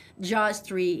that Jaws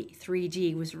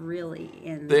 3D was really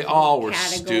in They all were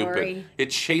category. stupid. It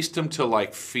chased him to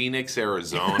like Phoenix,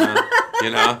 Arizona,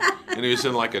 you know? And he was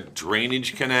in like a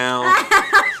drainage canal.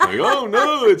 Like, oh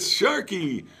no, it's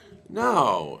Sharky.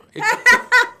 No.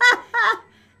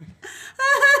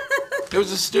 It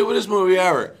was the stupidest movie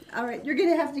ever. All right, you're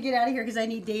gonna have to get out of here because I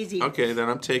need Daisy. Okay, then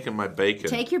I'm taking my bacon.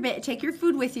 Take your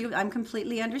food with you. I'm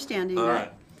completely understanding All that.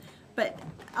 right. But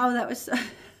that was.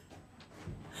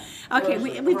 Okay,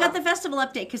 we've got the festival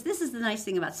update because this is the nice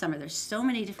thing about summer. There's so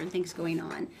many different things going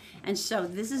on. And so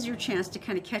this is your chance to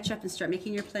kind of catch up and start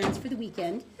making your plans for the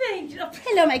weekend.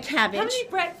 Hello, my cabbage. How many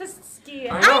breakfasts do you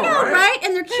I have? know, right?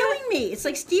 And they're killing me. It's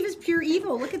like Steve is pure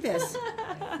evil. Look at this.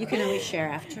 You can always share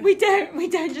after. We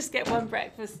don't just get one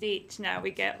breakfast each now.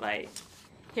 We get like,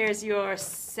 here's your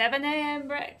 7 a.m.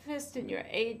 breakfast and your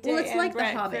 8 a.m. Well, it's like the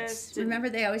breakfast. Hobbits. Remember,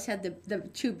 they always had the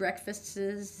 2 breakfasts.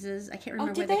 I can't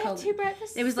remember did what they called have it. 2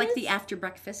 breakfasts? It was like the after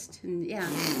breakfast, and yeah.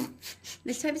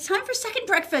 It's time for second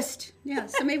breakfast. Yeah,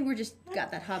 so maybe we're just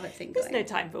got that Hobbit thing There's going. no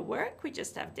time for work. We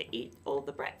just have to eat all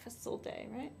the breakfasts all day,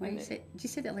 right? Why did you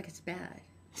say that like it's bad?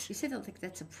 You say that like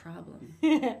that's a problem.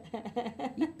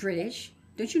 You British.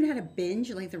 Don't you know how to binge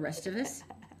like the rest of us?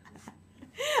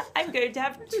 I'm going to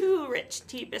have 2 rich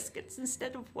tea biscuits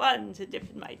instead of 1 to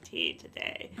dip in my tea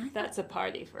today. That's a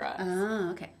party for us.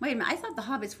 Oh, okay. Wait a minute. I thought the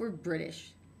Hobbits were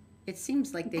British. It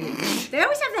seems like they always have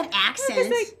that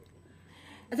accent.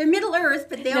 They're Middle Earth,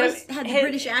 but they always had the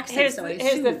British accent.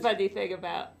 Here's the funny thing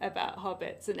about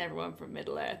hobbits and everyone from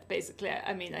Middle Earth. Basically,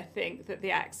 I mean, I think that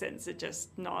the accents are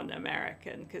just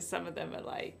non-American because some of them are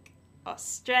like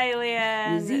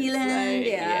Australian, New Zealand,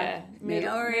 yeah.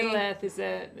 Maori. Middle Earth is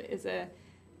a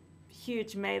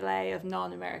huge melee of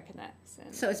non-American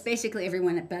accents. So it's basically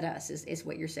everyone but us is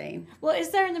what you're saying. Well, is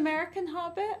there an American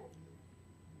Hobbit?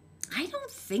 I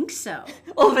don't think so.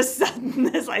 All of a sudden,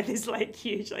 there's like this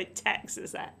huge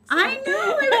Texas accent. I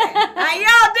know. How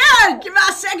y'all doing? Give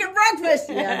us second breakfast.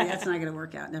 Yeah, that's not going to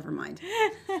work out. Never mind.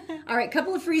 All right,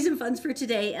 couple of freeze and funs for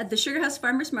today. The Sugar House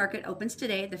Farmers Market opens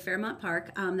today at the Fairmont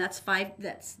Park.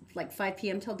 That's like 5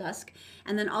 p.m. till dusk.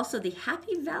 And then also the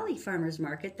Happy Valley Farmers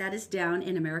Market. That is down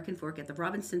in American Fork at the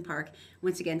Robinson Park.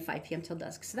 Once again, 5 p.m. till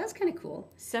dusk. So that's kind of cool.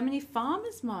 So many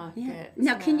farmers markets. Yeah.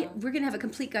 Now, we're going to have a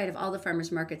complete guide of all the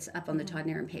farmers markets up on the Todd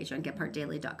and Erin page on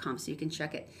GephartDaily.com, so you can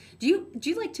check it. Do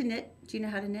you like to knit? Do you know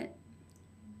how to knit?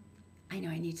 I know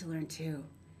I need to learn too.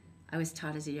 I was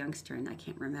taught as a youngster and I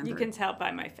can't remember. You can tell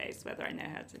by my face whether I know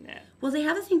how to knit. Well, they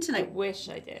have a thing I tonight. wish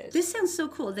I did. This sounds so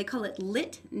cool. They call it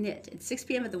Lit Knit. It's 6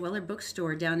 p.m. at the Weller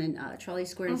Bookstore down in Trolley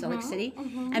Square in Salt Lake City.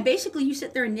 And basically you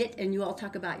sit there and knit and you all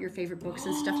talk about your favorite books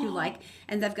and stuff you like.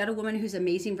 And they've got a woman who's an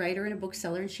amazing writer and a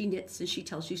bookseller, and she knits and she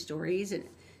tells you stories. And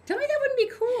tell me that wouldn't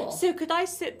be cool. So could I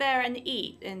sit there and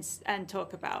eat and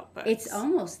talk about books? It's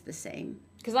almost the same.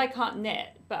 Because I can't knit,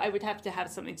 but I would have to have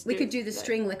something to do. We could do the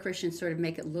string licorice and sort of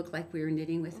make it look like we were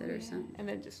knitting with it or something. And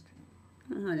then just...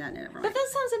 Oh, no, never mind. But that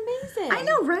sounds amazing. I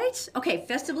know, right? Okay,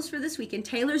 festivals for this weekend.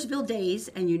 Taylorsville Days,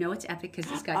 and you know it's epic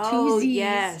because it's got 2 Z's.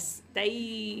 Yes,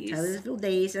 Days. Taylorsville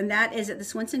Days, and that is at the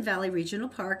Swenson Valley Regional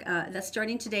Park. That's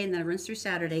starting today, and then it runs through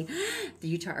Saturday. The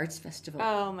Utah Arts Festival.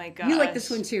 Oh, my gosh. You like this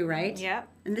one too, right? Yep.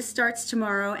 And this starts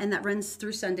tomorrow, and that runs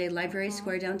through Sunday, Library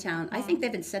Square downtown. I think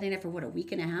they've been setting it for, a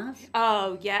week and a half?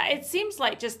 Oh, yeah. It seems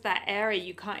like just that area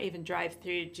you can't even drive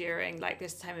through during,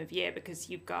 this time of year because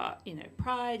you've got,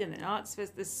 Pride and then Arts Fest.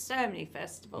 There's so many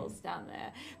festivals down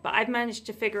there. But I've managed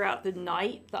to figure out the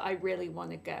night that I really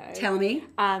want to go. Tell me.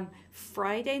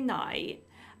 Friday night.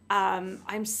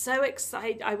 I'm so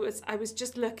excited. I was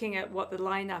just looking at what the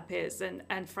lineup is,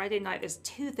 and Friday night there's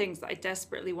 2 things that I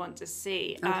desperately want to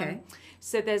see. Okay.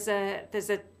 So there's a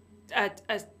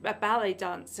a ballet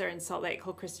dancer in Salt Lake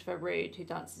called Christopher Rude, who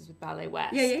dances with Ballet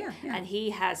West. Yeah. And he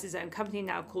has his own company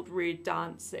now called Rude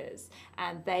Dances,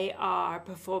 and they are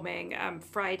performing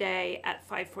Friday at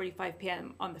 5:45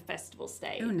 p.m. on the festival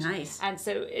stage. Oh, nice. And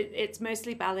so it's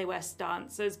mostly Ballet West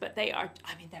dancers, but they are,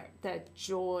 I mean, they're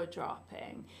jaw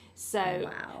dropping. So,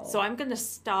 so I'm going to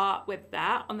start with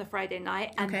that on the Friday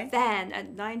night, and then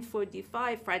at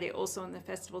 9:45 Friday, also on the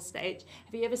festival stage.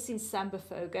 Have you ever seen Samba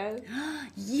Fogo?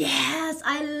 Yes,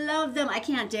 I love them. I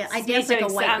can't dance. I dance like a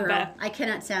white girl. I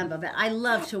cannot samba, but I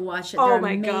love to watch it. They're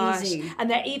amazing. Gosh! And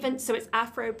they're even it's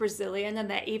Afro-Brazilian, and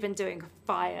they're even doing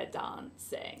fire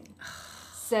dancing.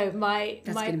 So my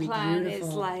plan is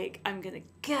like, I'm going to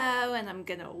go and I'm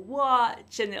going to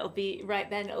watch, and it'll be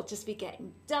it'll just be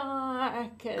getting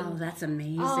dark. And, oh, that's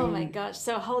amazing. Oh my gosh.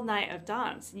 So a whole night of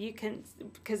dance. You can,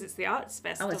 because it's the arts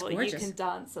festival, it's gorgeous. You can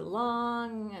dance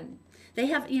along. And they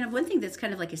have, one thing that's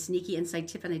kind of like a sneaky inside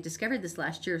tip, and I discovered this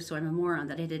last year, so I'm a moron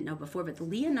that I didn't know before, but the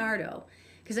Leonardo,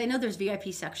 because I know there's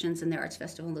VIP sections in the arts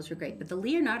festival, and those are great, but the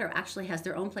Leonardo actually has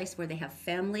their own place where they have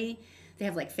family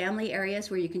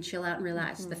areas where you can chill out and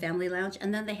relax, the family lounge,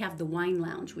 and then they have the wine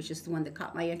lounge, which is the one that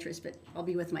caught my interest, but I'll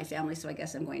be with my family, so I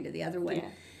guess I'm going to the other one. Yeah.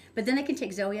 But then I can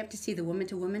take Zoe up to see the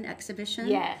woman-to-woman exhibition.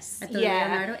 Yes. At the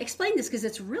Leonardo. Explain this, because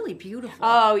it's really beautiful.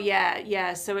 Oh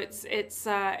yeah. So it's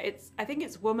I think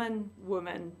it's woman,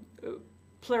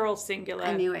 plural, singular.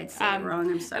 I knew I'd say it wrong.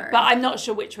 I'm sorry, but I'm not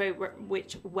sure which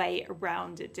way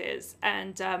around it is.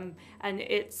 And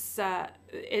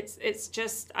it's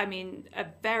just, I mean, a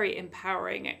very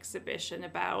empowering exhibition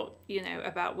about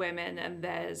women.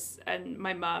 And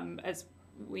my mum, as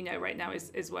we know right now,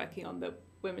 is working on the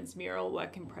women's mural,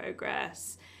 work in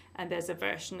progress. And there's a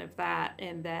version of that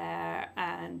in there,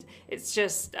 and it's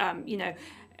just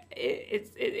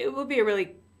it will be a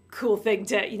really cool thing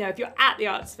to, if you're at the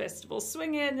arts festival,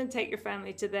 swing in and take your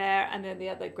family to there. And then the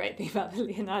other great thing about the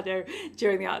Leonardo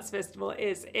during the arts festival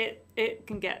is it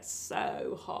can get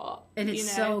so hot, and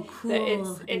it's so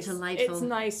cool and delightful. It's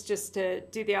nice just to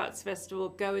do the arts festival,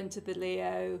 go into the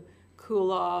Leo,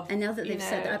 cool off. And now that they've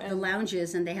set up the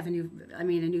lounges and they have a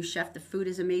new chef, the food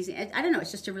is amazing. I don't know, it's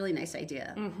just a really nice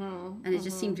idea. And it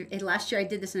just seemed, last year I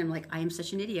did this and I'm like, I am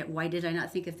such an idiot. Why did I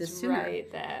not think of this sooner?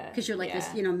 Right there. Because you're like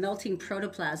this, melting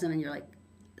protoplasm, and you're like,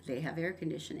 they have air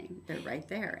conditioning. They're right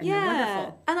there, and they're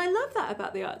wonderful. And I love that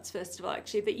about the arts festival,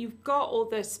 actually, that you've got all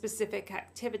the specific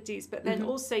activities, but then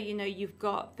also, you've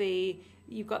got the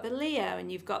Leo,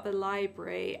 and you've got the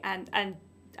library, and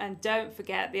don't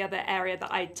forget the other area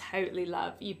that I totally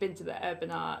love. You've been to the Urban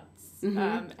Arts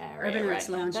area, Urban Arts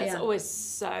Lounge. That's always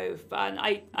so fun.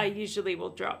 I usually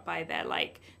will drop by there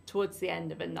like towards the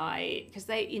end of a night, because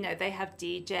they have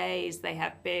DJs, they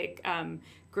have big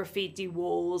graffiti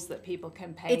walls that people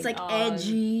can paint. It's like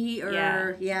edgy, or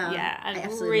and I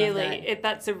absolutely really love that.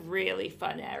 That's a really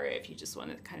fun area if you just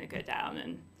want to kind of go down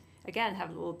and again have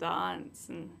a little dance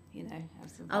and have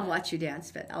some fun. I'll watch you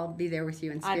dance, but I'll be there with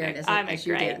you in spirit I'm a as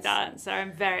you great dance. dancer.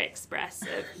 I'm very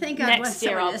expressive. Thank God. Next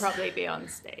year I'll probably be on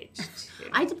stage too.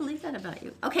 I do believe that about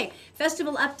you. Okay,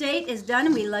 festival update is done,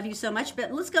 and we love you so much.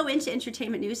 But let's go into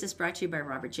entertainment news. It's brought to you by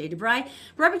Robert J. DeBry.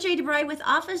 Robert J. DeBry with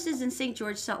offices in St.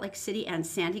 George, Salt Lake City, and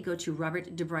Sandy. Go to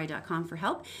robertdebry.com for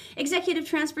help. Executive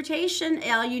transportation,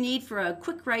 all you need for a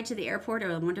quick ride to the airport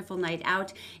or a wonderful night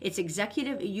out. It's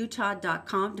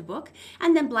executiveutah.com to book.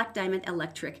 And then Black Diamond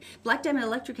Electric. Black Diamond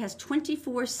Electric has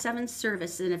 24/7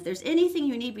 service, and if there's anything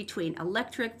you need between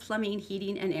electric, plumbing,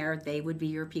 heating, and air, they would be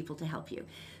your people to help you.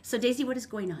 So, Daisy, what is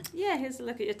going on? Yeah, here's a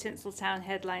look at your Tinseltown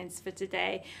headlines for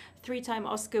today. Three-time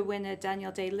Oscar winner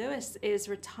Daniel Day-Lewis is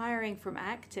retiring from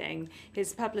acting.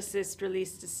 His publicist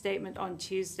released a statement on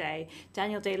Tuesday.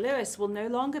 Daniel Day-Lewis will no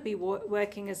longer be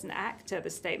working as an actor,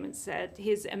 the statement said.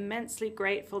 He is immensely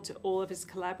grateful to all of his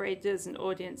collaborators and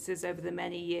audiences over the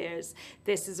many years.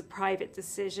 This is a private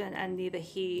decision, and neither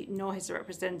he nor his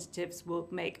representatives will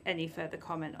make any further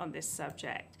comment on this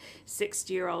subject.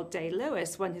 60-year-old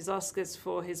Day-Lewis won his Oscars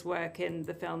for his work in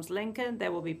the films Lincoln,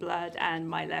 There Will Be Blood, and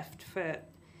My Left Foot.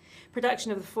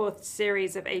 Production of the fourth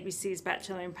series of ABC's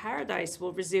Bachelor in Paradise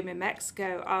will resume in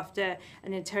Mexico after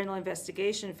an internal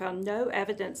investigation found no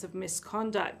evidence of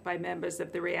misconduct by members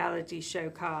of the reality show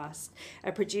cast.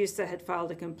 A producer had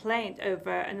filed a complaint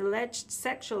over an alleged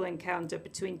sexual encounter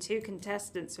between two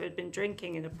contestants who had been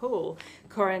drinking in a pool,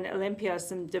 Corin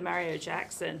Olympios and Demario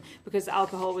Jackson. Because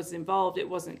alcohol was involved, it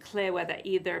wasn't clear whether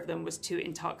either of them was too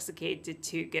intoxicated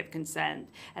to give consent.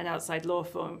 An outside law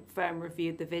firm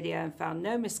reviewed the video and found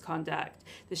no misconduct.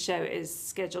 The show is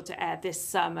scheduled to air this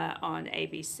summer on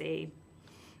ABC.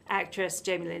 Actress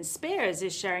Jamie Lynn Spears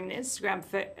is sharing an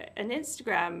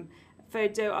Instagram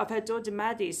photo of her daughter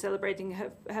Maddie celebrating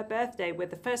her birthday with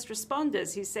the first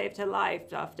responders who saved her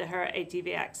life after her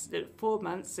ATV accident 4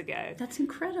 months ago. That's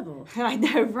incredible. I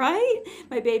know, right?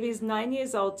 My baby is 9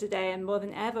 years old today, and more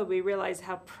than ever, we realize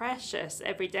how precious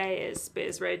every day is,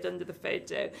 Spears wrote under the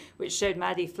photo, which showed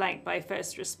Maddie flanked by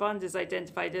first responders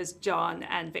identified as John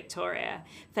and Victoria.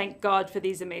 Thank God for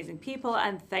these amazing people,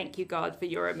 and thank you, God, for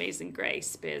your amazing grace,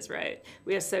 Spears wrote.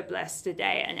 We are so blessed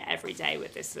today and every day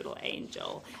with this little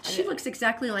angel. She looks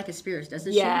exactly like a Spears,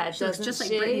 doesn't Yeah, she? She looks just like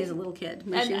Brittany as a little kid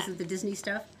when she was with the Disney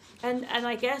stuff. And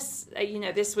I guess,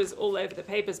 this was all over the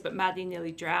papers, but Maddie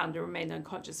nearly drowned and remained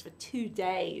unconscious for 2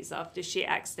 days after she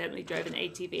accidentally drove an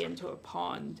ATV into a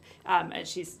pond. And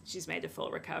she's made a full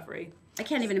recovery. I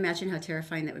can't even imagine how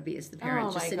terrifying that would be as the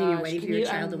parent, just sitting there waiting for your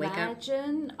child to wake up.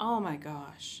 Imagine? Oh my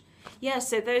gosh. Yeah,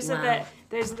 so those are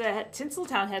the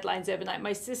Tinseltown headlines overnight.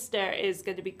 My sister is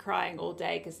going to be crying all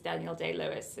day because Daniel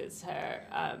Day-Lewis is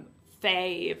her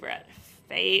favorite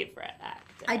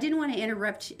actor. I didn't want to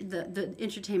interrupt the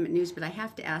entertainment news, but I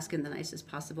have to ask in the nicest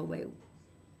possible way.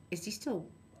 Is he still...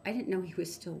 I didn't know he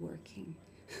was still working.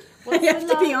 I have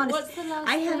to be honest. What's the last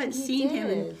I haven't thing he seen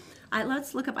did? him.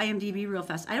 Let's look up IMDb real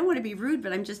fast. I don't want to be rude,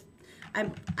 but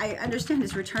I understand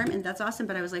his retirement. That's awesome,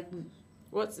 but I was like...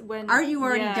 Are you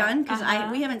already done? Because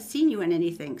we haven't seen you in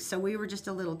anything. So we were just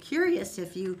a little curious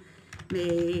if you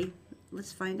may...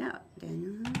 Let's find out,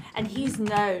 Daniel. And he's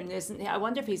known, isn't he? I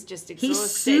wonder if he's just exhausted. He's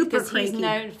super because he's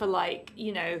known for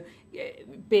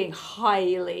being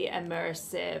highly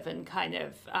immersive and kind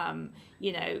of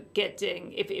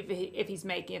getting. If he's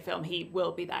making a film, he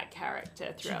will be that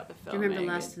character throughout the film. Do you remember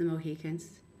Last of the Mohicans?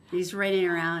 He's running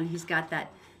around. He's got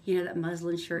that. That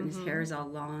muslin shirt, and his hair is all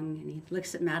long, and he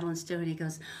looks at Madeline Stowe and he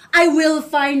goes, "I will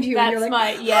find you." That's I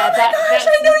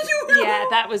know you will. Yeah,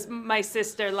 that was my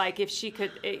sister. Like, if she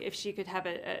could have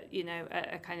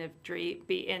a kind of dream,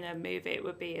 be in a movie, it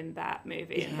would be in that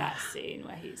movie, in that scene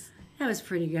where he's. That was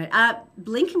pretty good.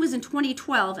 Lincoln was in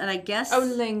 2012, and I guess. Oh,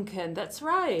 Lincoln, that's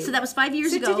right. So that was 5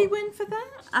 years ago. So did he win for that?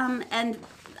 And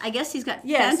I guess he's got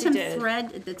Yes, Phantom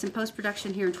Thread that's in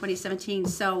post-production here in 2017.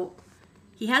 So.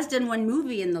 He has done one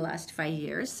movie in the last 5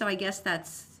 years, so I guess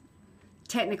that's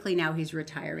technically now he's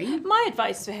retiring. My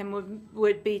advice for him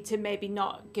would be to maybe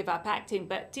not give up acting,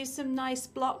 but do some nice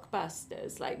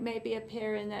blockbusters, like maybe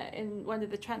appear in one of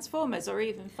the Transformers or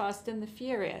even Fast and the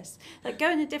Furious. Like,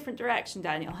 go in a different direction,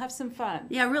 Daniel. Have some fun.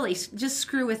 Yeah, really. Just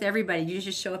screw with everybody. You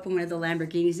just show up in one of the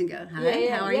Lamborghinis and go, "Hi,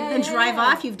 how are you?" Then drive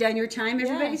off. You've done your time.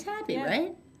 Everybody's happy,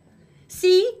 right?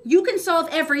 See, you can solve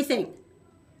everything.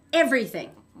 Everything.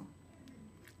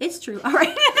 It's true. All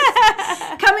right.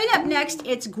 Coming up next,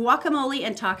 it's guacamole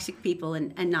and toxic people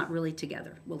and not really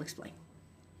together. We'll explain.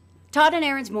 Todd and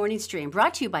Erin's Morning Stream,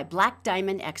 brought to you by Black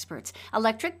Diamond Experts.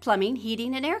 Electric, plumbing,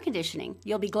 heating, and air conditioning.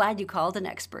 You'll be glad you called an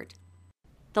expert.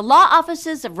 The law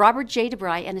offices of Robert J.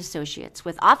 DeBry and Associates,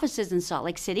 with offices in Salt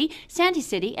Lake City, Sandy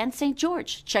City, and St.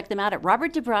 George. Check them out at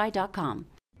robertdebry.com.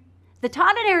 The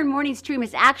Todd and Erin Morning Stream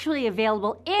is actually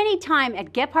available anytime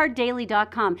at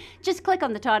GephardtDaily.com. Just click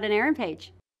on the Todd and Erin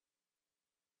page.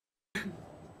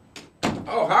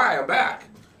 Oh, hi, I'm back.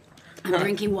 I'm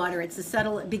drinking water. It's the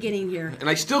subtle beginning here. And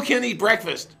I still can't eat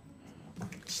breakfast.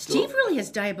 Steve really is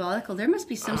diabolical. There must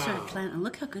be some sort of plan. And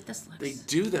look how good this looks. They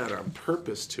do that on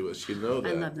purpose to us, you know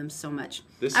that. I love them so much.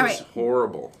 This is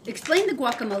horrible. Explain the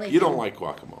guacamole. You don't like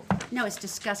guacamole. No, it's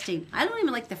disgusting. I don't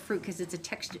even like the fruit because it's a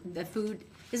texture. The food,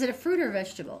 is it a fruit or a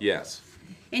vegetable? Yes.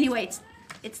 Anyway,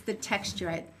 it's the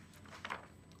texture.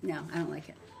 No, I don't like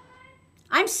it.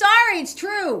 I'm sorry, it's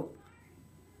true.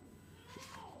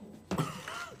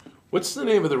 What's the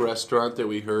name of the restaurant that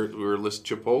we were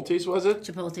listing? Chipotle's, was it?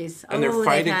 Chipotle's. And they're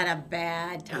fighting, they've had a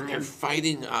bad time. And they're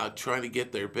fighting, trying to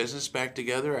get their business back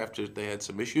together after they had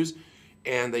some issues.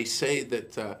 And they say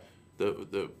that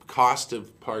the cost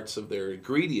of parts of their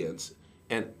ingredients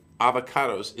and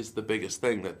avocados is the biggest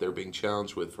thing that they're being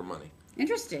challenged with for money.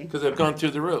 Interesting. Because they've gone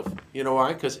through the roof. You know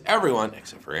why? Because everyone,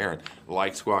 except for Erin,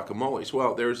 likes guacamoles.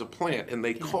 Well, there's a plant, and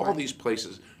they call these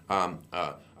places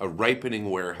a ripening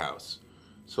warehouse.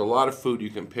 So a lot of food you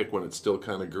can pick when it's still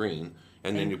kind of green,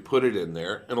 and then you put it in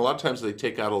there. And a lot of times they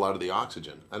take out a lot of the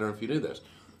oxygen. I don't know if you knew this,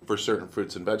 for certain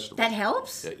fruits and vegetables. That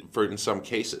helps? In some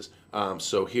cases.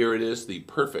 So here it is, the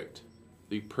perfect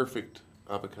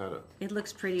avocado. It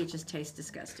looks pretty, it just tastes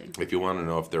disgusting. If you want to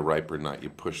know if they're ripe or not, you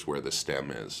push where the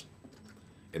stem is.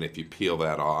 And if you peel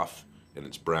that off and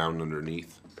it's brown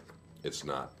underneath, it's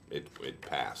not. It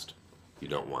passed. You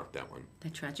don't want that one.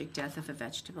 The tragic death of a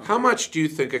vegetable. How much do you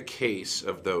think a case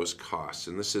of those costs?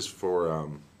 And this is for.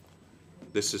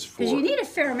 Because you need a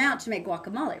fair amount to make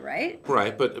guacamole, right?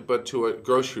 Right, but to a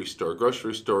grocery store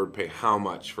would pay how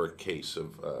much for a case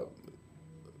of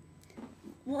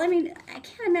Well, I mean, I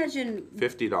can't imagine.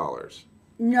 $50.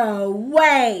 No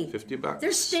way. $50.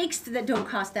 There's steaks that don't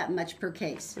cost that much per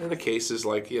case. And the case is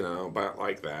like, about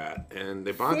like that. And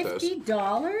they bought those.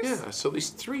 $50? Yeah, so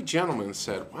these three gentlemen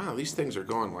said, wow, these things are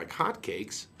going like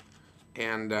hotcakes.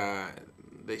 And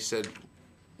they said,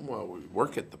 well, we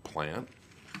work at the plant.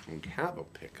 We have a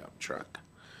pickup truck.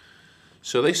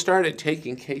 So they started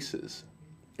taking cases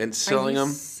and selling them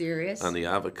serious? on the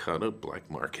avocado black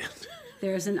market.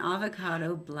 There's an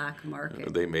avocado black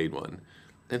market. They made one.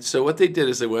 And so what they did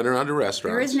is they went around to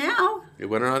restaurants. There is now. They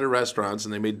went around to restaurants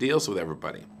and they made deals with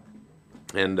everybody.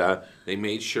 And they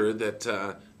made sure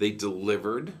that they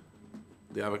delivered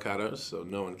the avocados, so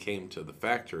no one came to the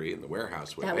factory in the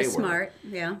warehouse where That they was were. smart,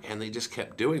 yeah. And they just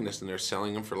kept doing this, and they're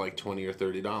selling them for like $20 or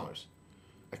 $30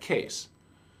 a case.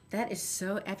 That is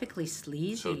so epically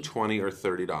sleazy. So $20 or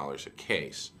 $30 a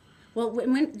case. Well,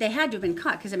 when they had to have been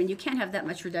caught, because I mean, you can't have that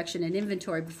much reduction in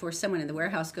inventory before someone in the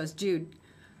warehouse goes, dude.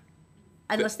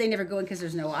 Unless they never go in because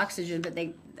there's no oxygen, but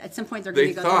they at some point they're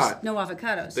going to go, there's no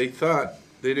avocados. They thought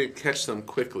they didn't catch them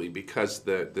quickly because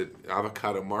the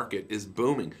avocado market is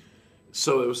booming.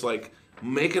 So it was like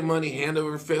making money hand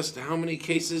over fist. How many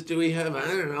cases do we have? I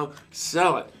don't know.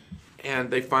 Sell it. And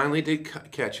they finally did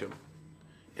catch them.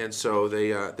 And so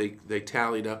they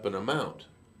tallied up an amount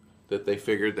that they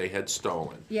figured they had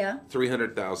stolen. Yeah.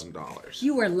 $300,000.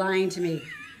 You were lying to me.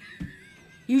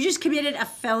 You just committed a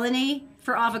felony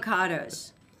for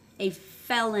avocados. A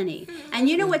felony. And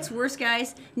you know what's worse,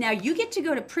 guys? Now you get to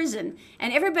go to prison,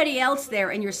 and everybody else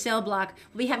there in your cell block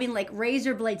will be having like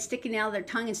razor blades sticking out of their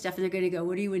tongue and stuff, and they're going to go,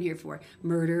 what are you in here for?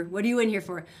 Murder. What are you in here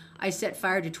for? I set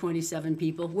fire to 27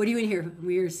 people. What are you in here?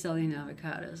 We are selling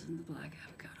avocados in the black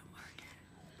avocado market.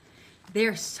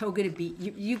 They're so going to beat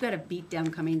you. You've got a beat down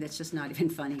coming that's just not even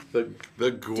funny. The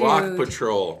guac Dude,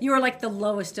 patrol. You are like the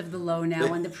lowest of the low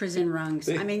now on the prison rungs.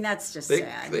 I mean, that's just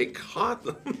sad. They caught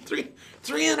them.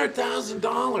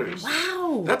 $300,000.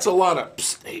 Wow. That's a lot of,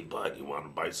 psst, hey, bud, you want to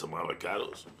buy some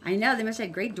avocados? I know. They must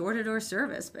have great door-to-door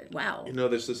service, but wow.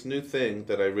 There's this new thing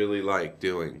that I really like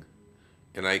doing,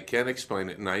 and I can't explain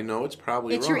it, and I know it's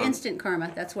probably It's wrong. your instant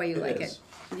karma. That's why you like it.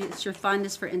 It's your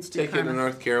fondness for instant Take it karma. to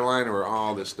North Carolina where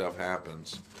all this stuff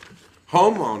happens.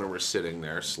 Homeowner was sitting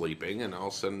there sleeping, and all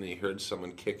of a sudden he heard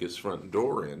someone kick his front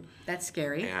door in. That's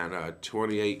scary. And a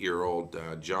 28-year-old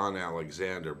John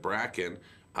Alexander Bracken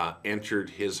entered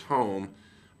his home,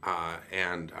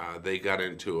 and they got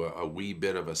into a wee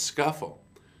bit of a scuffle.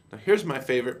 Now here's my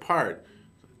favorite part,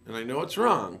 and I know it's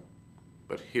wrong,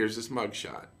 but here's his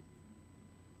mugshot.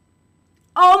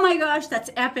 Oh my gosh, that's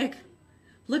epic.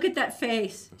 Look at that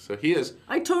face. So he is.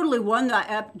 I totally won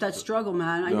that struggle,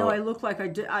 man. I know I look like I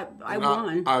did. I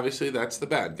won. Obviously, that's the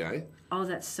bad guy. Oh,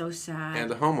 that's so sad.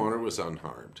 And the homeowner was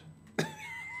unharmed.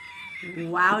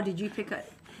 Wow, did you pick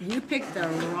You picked the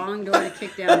wrong door to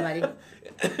kick down, buddy.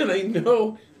 And I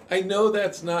know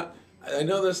that's not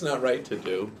right to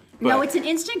do. No, it's an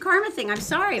instant karma thing. I'm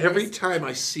sorry. Every time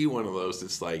I see one of those,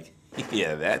 it's like,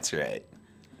 yeah, that's right.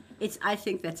 I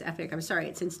think that's epic. I'm sorry.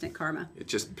 It's instant karma. It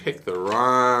just picked the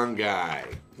wrong guy.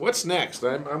 What's next?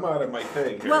 I'm out of my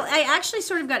thing here. Well, I actually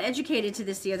sort of got educated to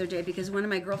this the other day because one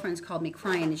of my girlfriends called me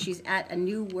crying, and she's at a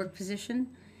new work position.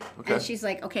 Okay. And she's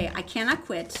like, okay, I cannot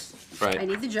quit. Right. I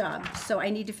need the job, so I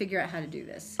need to figure out how to do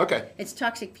this. Okay. It's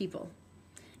toxic people.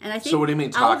 And I think So what do you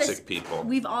mean all of toxic us, people?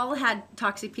 We've all had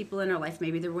toxic people in our life.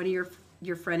 Maybe they're one of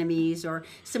your frenemies or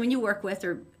someone you work with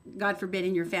or, God forbid,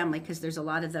 in your family, because there's a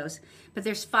lot of those. But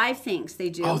there's 5 things they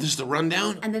do. Oh, this is the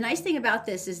rundown? And the nice thing about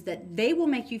this is that they will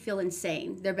make you feel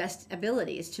insane. Their best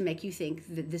ability is to make you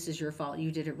think that this is your fault,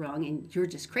 you did it wrong, and you're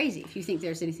just crazy if you think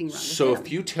there's anything wrong with So them.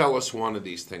 if you tell us one of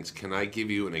these things, can I give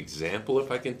you an example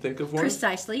if I can think of one?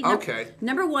 Precisely. Okay.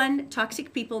 Number 1,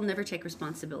 toxic people never take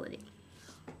responsibility.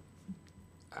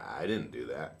 I didn't do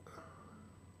that.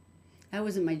 That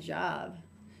wasn't my job.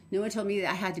 No one told me that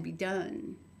I had to be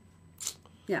done.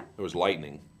 Yeah. It was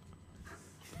lightning.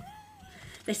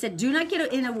 They said, do not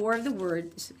get in a war of the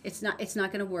words. It's not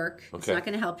going to work. It's Okay. not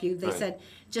going to help you. They Right. said,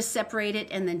 just separate it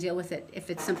and then deal with it if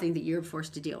it's something that you're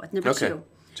forced to deal with. Number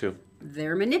 2,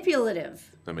 they're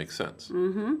manipulative. That makes sense.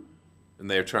 Mm-hmm. And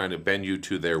they're trying to bend you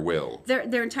to their will.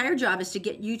 Their entire job is to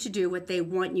get you to do what they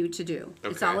want you to do.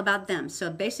 It's Okay. all about them. So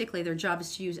basically their job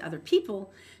is to use other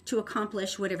people to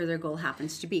accomplish whatever their goal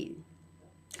happens to be.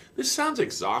 This sounds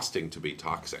exhausting to be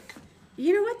toxic.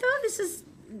 You know what,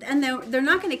 though? And they're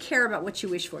not going to care about what you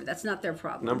wish for. That's not their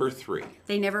problem. Number 3.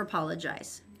 They never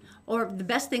apologize. Or the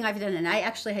best thing I've done, and I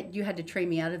actually you had to train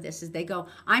me out of this, is they go,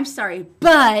 I'm sorry,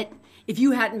 but if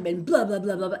you hadn't been blah, blah,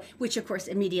 blah, blah, blah, which of course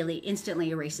instantly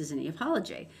erases any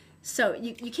apology. So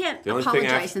you can't The only thing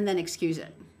apologize and then excuse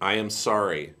it. I am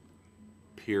sorry,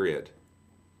 period.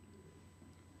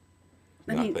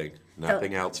 I mean,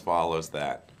 Nothing else follows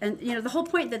that. And the whole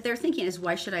point that they're thinking is,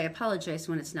 why should I apologize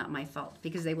when it's not my fault?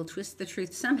 Because they will twist the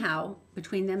truth somehow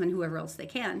between them and whoever else they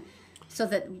can, so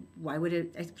that why would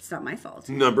it's not my fault.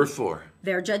 Number 4.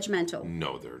 They're judgmental.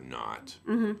 No, they're not.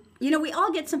 Mm-hmm. We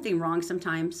all get something wrong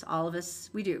sometimes. All of us,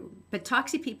 we do. But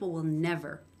toxic people will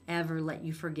never, ever let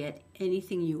you forget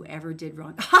anything you ever did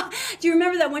wrong. Do you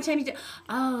remember that one time you did?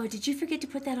 Oh, did you forget to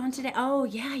put that on today? Oh,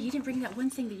 yeah, you didn't bring that one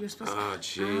thing that you were supposed to. Oh,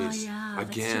 jeez. Oh, yeah, Again.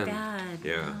 that's too bad.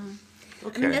 Yeah. Oh.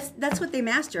 Okay. I mean, that's what they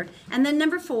master. And then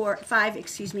number 5,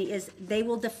 is they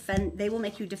will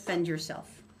make you defend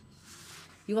yourself.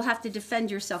 You will have to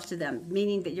defend yourself to them,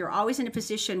 meaning that you're always in a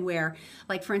position where,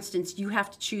 like, for instance, you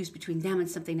have to choose between them and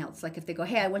something else. Like if they go,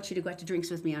 hey, I want you to go out to drinks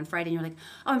with me on Friday, and you're like,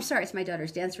 oh, I'm sorry, it's my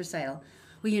daughter's dance recital.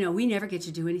 Well, we never get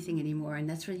to do anything anymore, and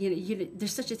that's what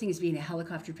there's such a thing as being a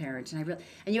helicopter parent, and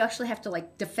you actually have to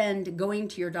like defend going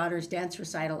to your daughter's dance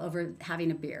recital over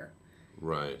having a beer.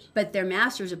 Right. But their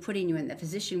masters are putting you in that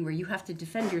position where you have to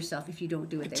defend yourself if you don't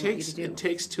do what they want you to do. It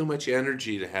takes too much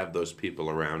energy to have those people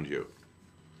around you.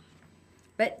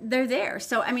 But they're there.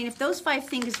 So I mean, if those 5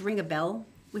 things ring a bell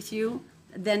with you,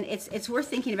 then it's worth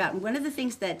thinking about. And one of the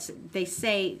things that they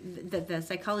say, that the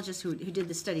psychologists who did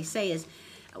the study say, is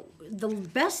the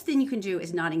best thing you can do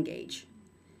is not engage,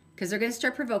 because they're going to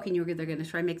start provoking you. They're going to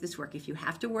try and make this work. If you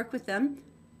have to work with them,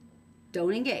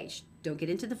 don't engage. Don't get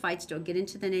into the fights. Don't get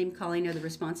into the name calling or the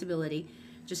responsibility.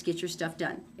 Just get your stuff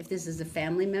done. If this is a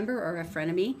family member or a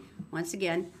frenemy, once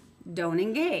again, don't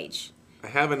engage. I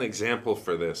have an example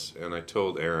for this, and I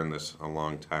told Erin this a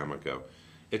long time ago.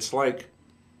 It's like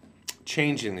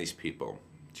changing these people,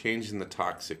 changing the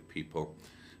toxic people.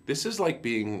 This is like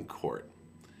being in court,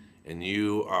 and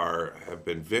you have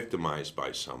been victimized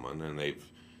by someone, and they've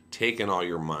taken all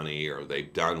your money or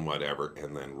they've done whatever,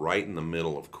 and then right in the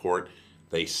middle of court,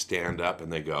 they stand up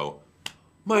and they go,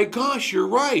 my gosh, you're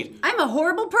right. I'm a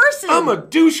horrible person. I'm a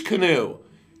douche canoe.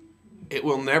 It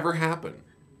will never happen.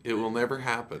 It will never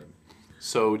happen.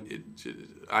 So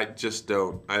I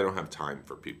don't have time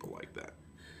for people like that.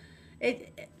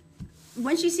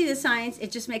 Once you see the signs,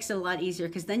 it just makes it a lot easier,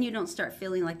 because then you don't start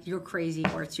feeling like you're crazy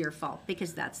or it's your fault,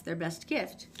 because that's their best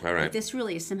gift. All right. But this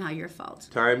really is somehow your fault.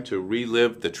 Time to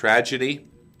relive the tragedy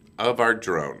of our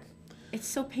drone. It's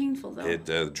so painful, though.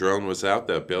 The drone was out.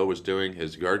 Bill was doing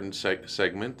his garden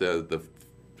segment. The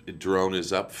drone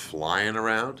is up, flying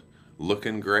around,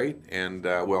 looking great, and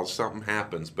something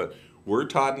happens. But we're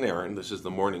Todd and Erin. This is the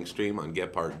morning stream on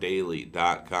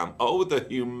GephartDaily.com. Oh, the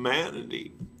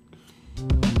humanity.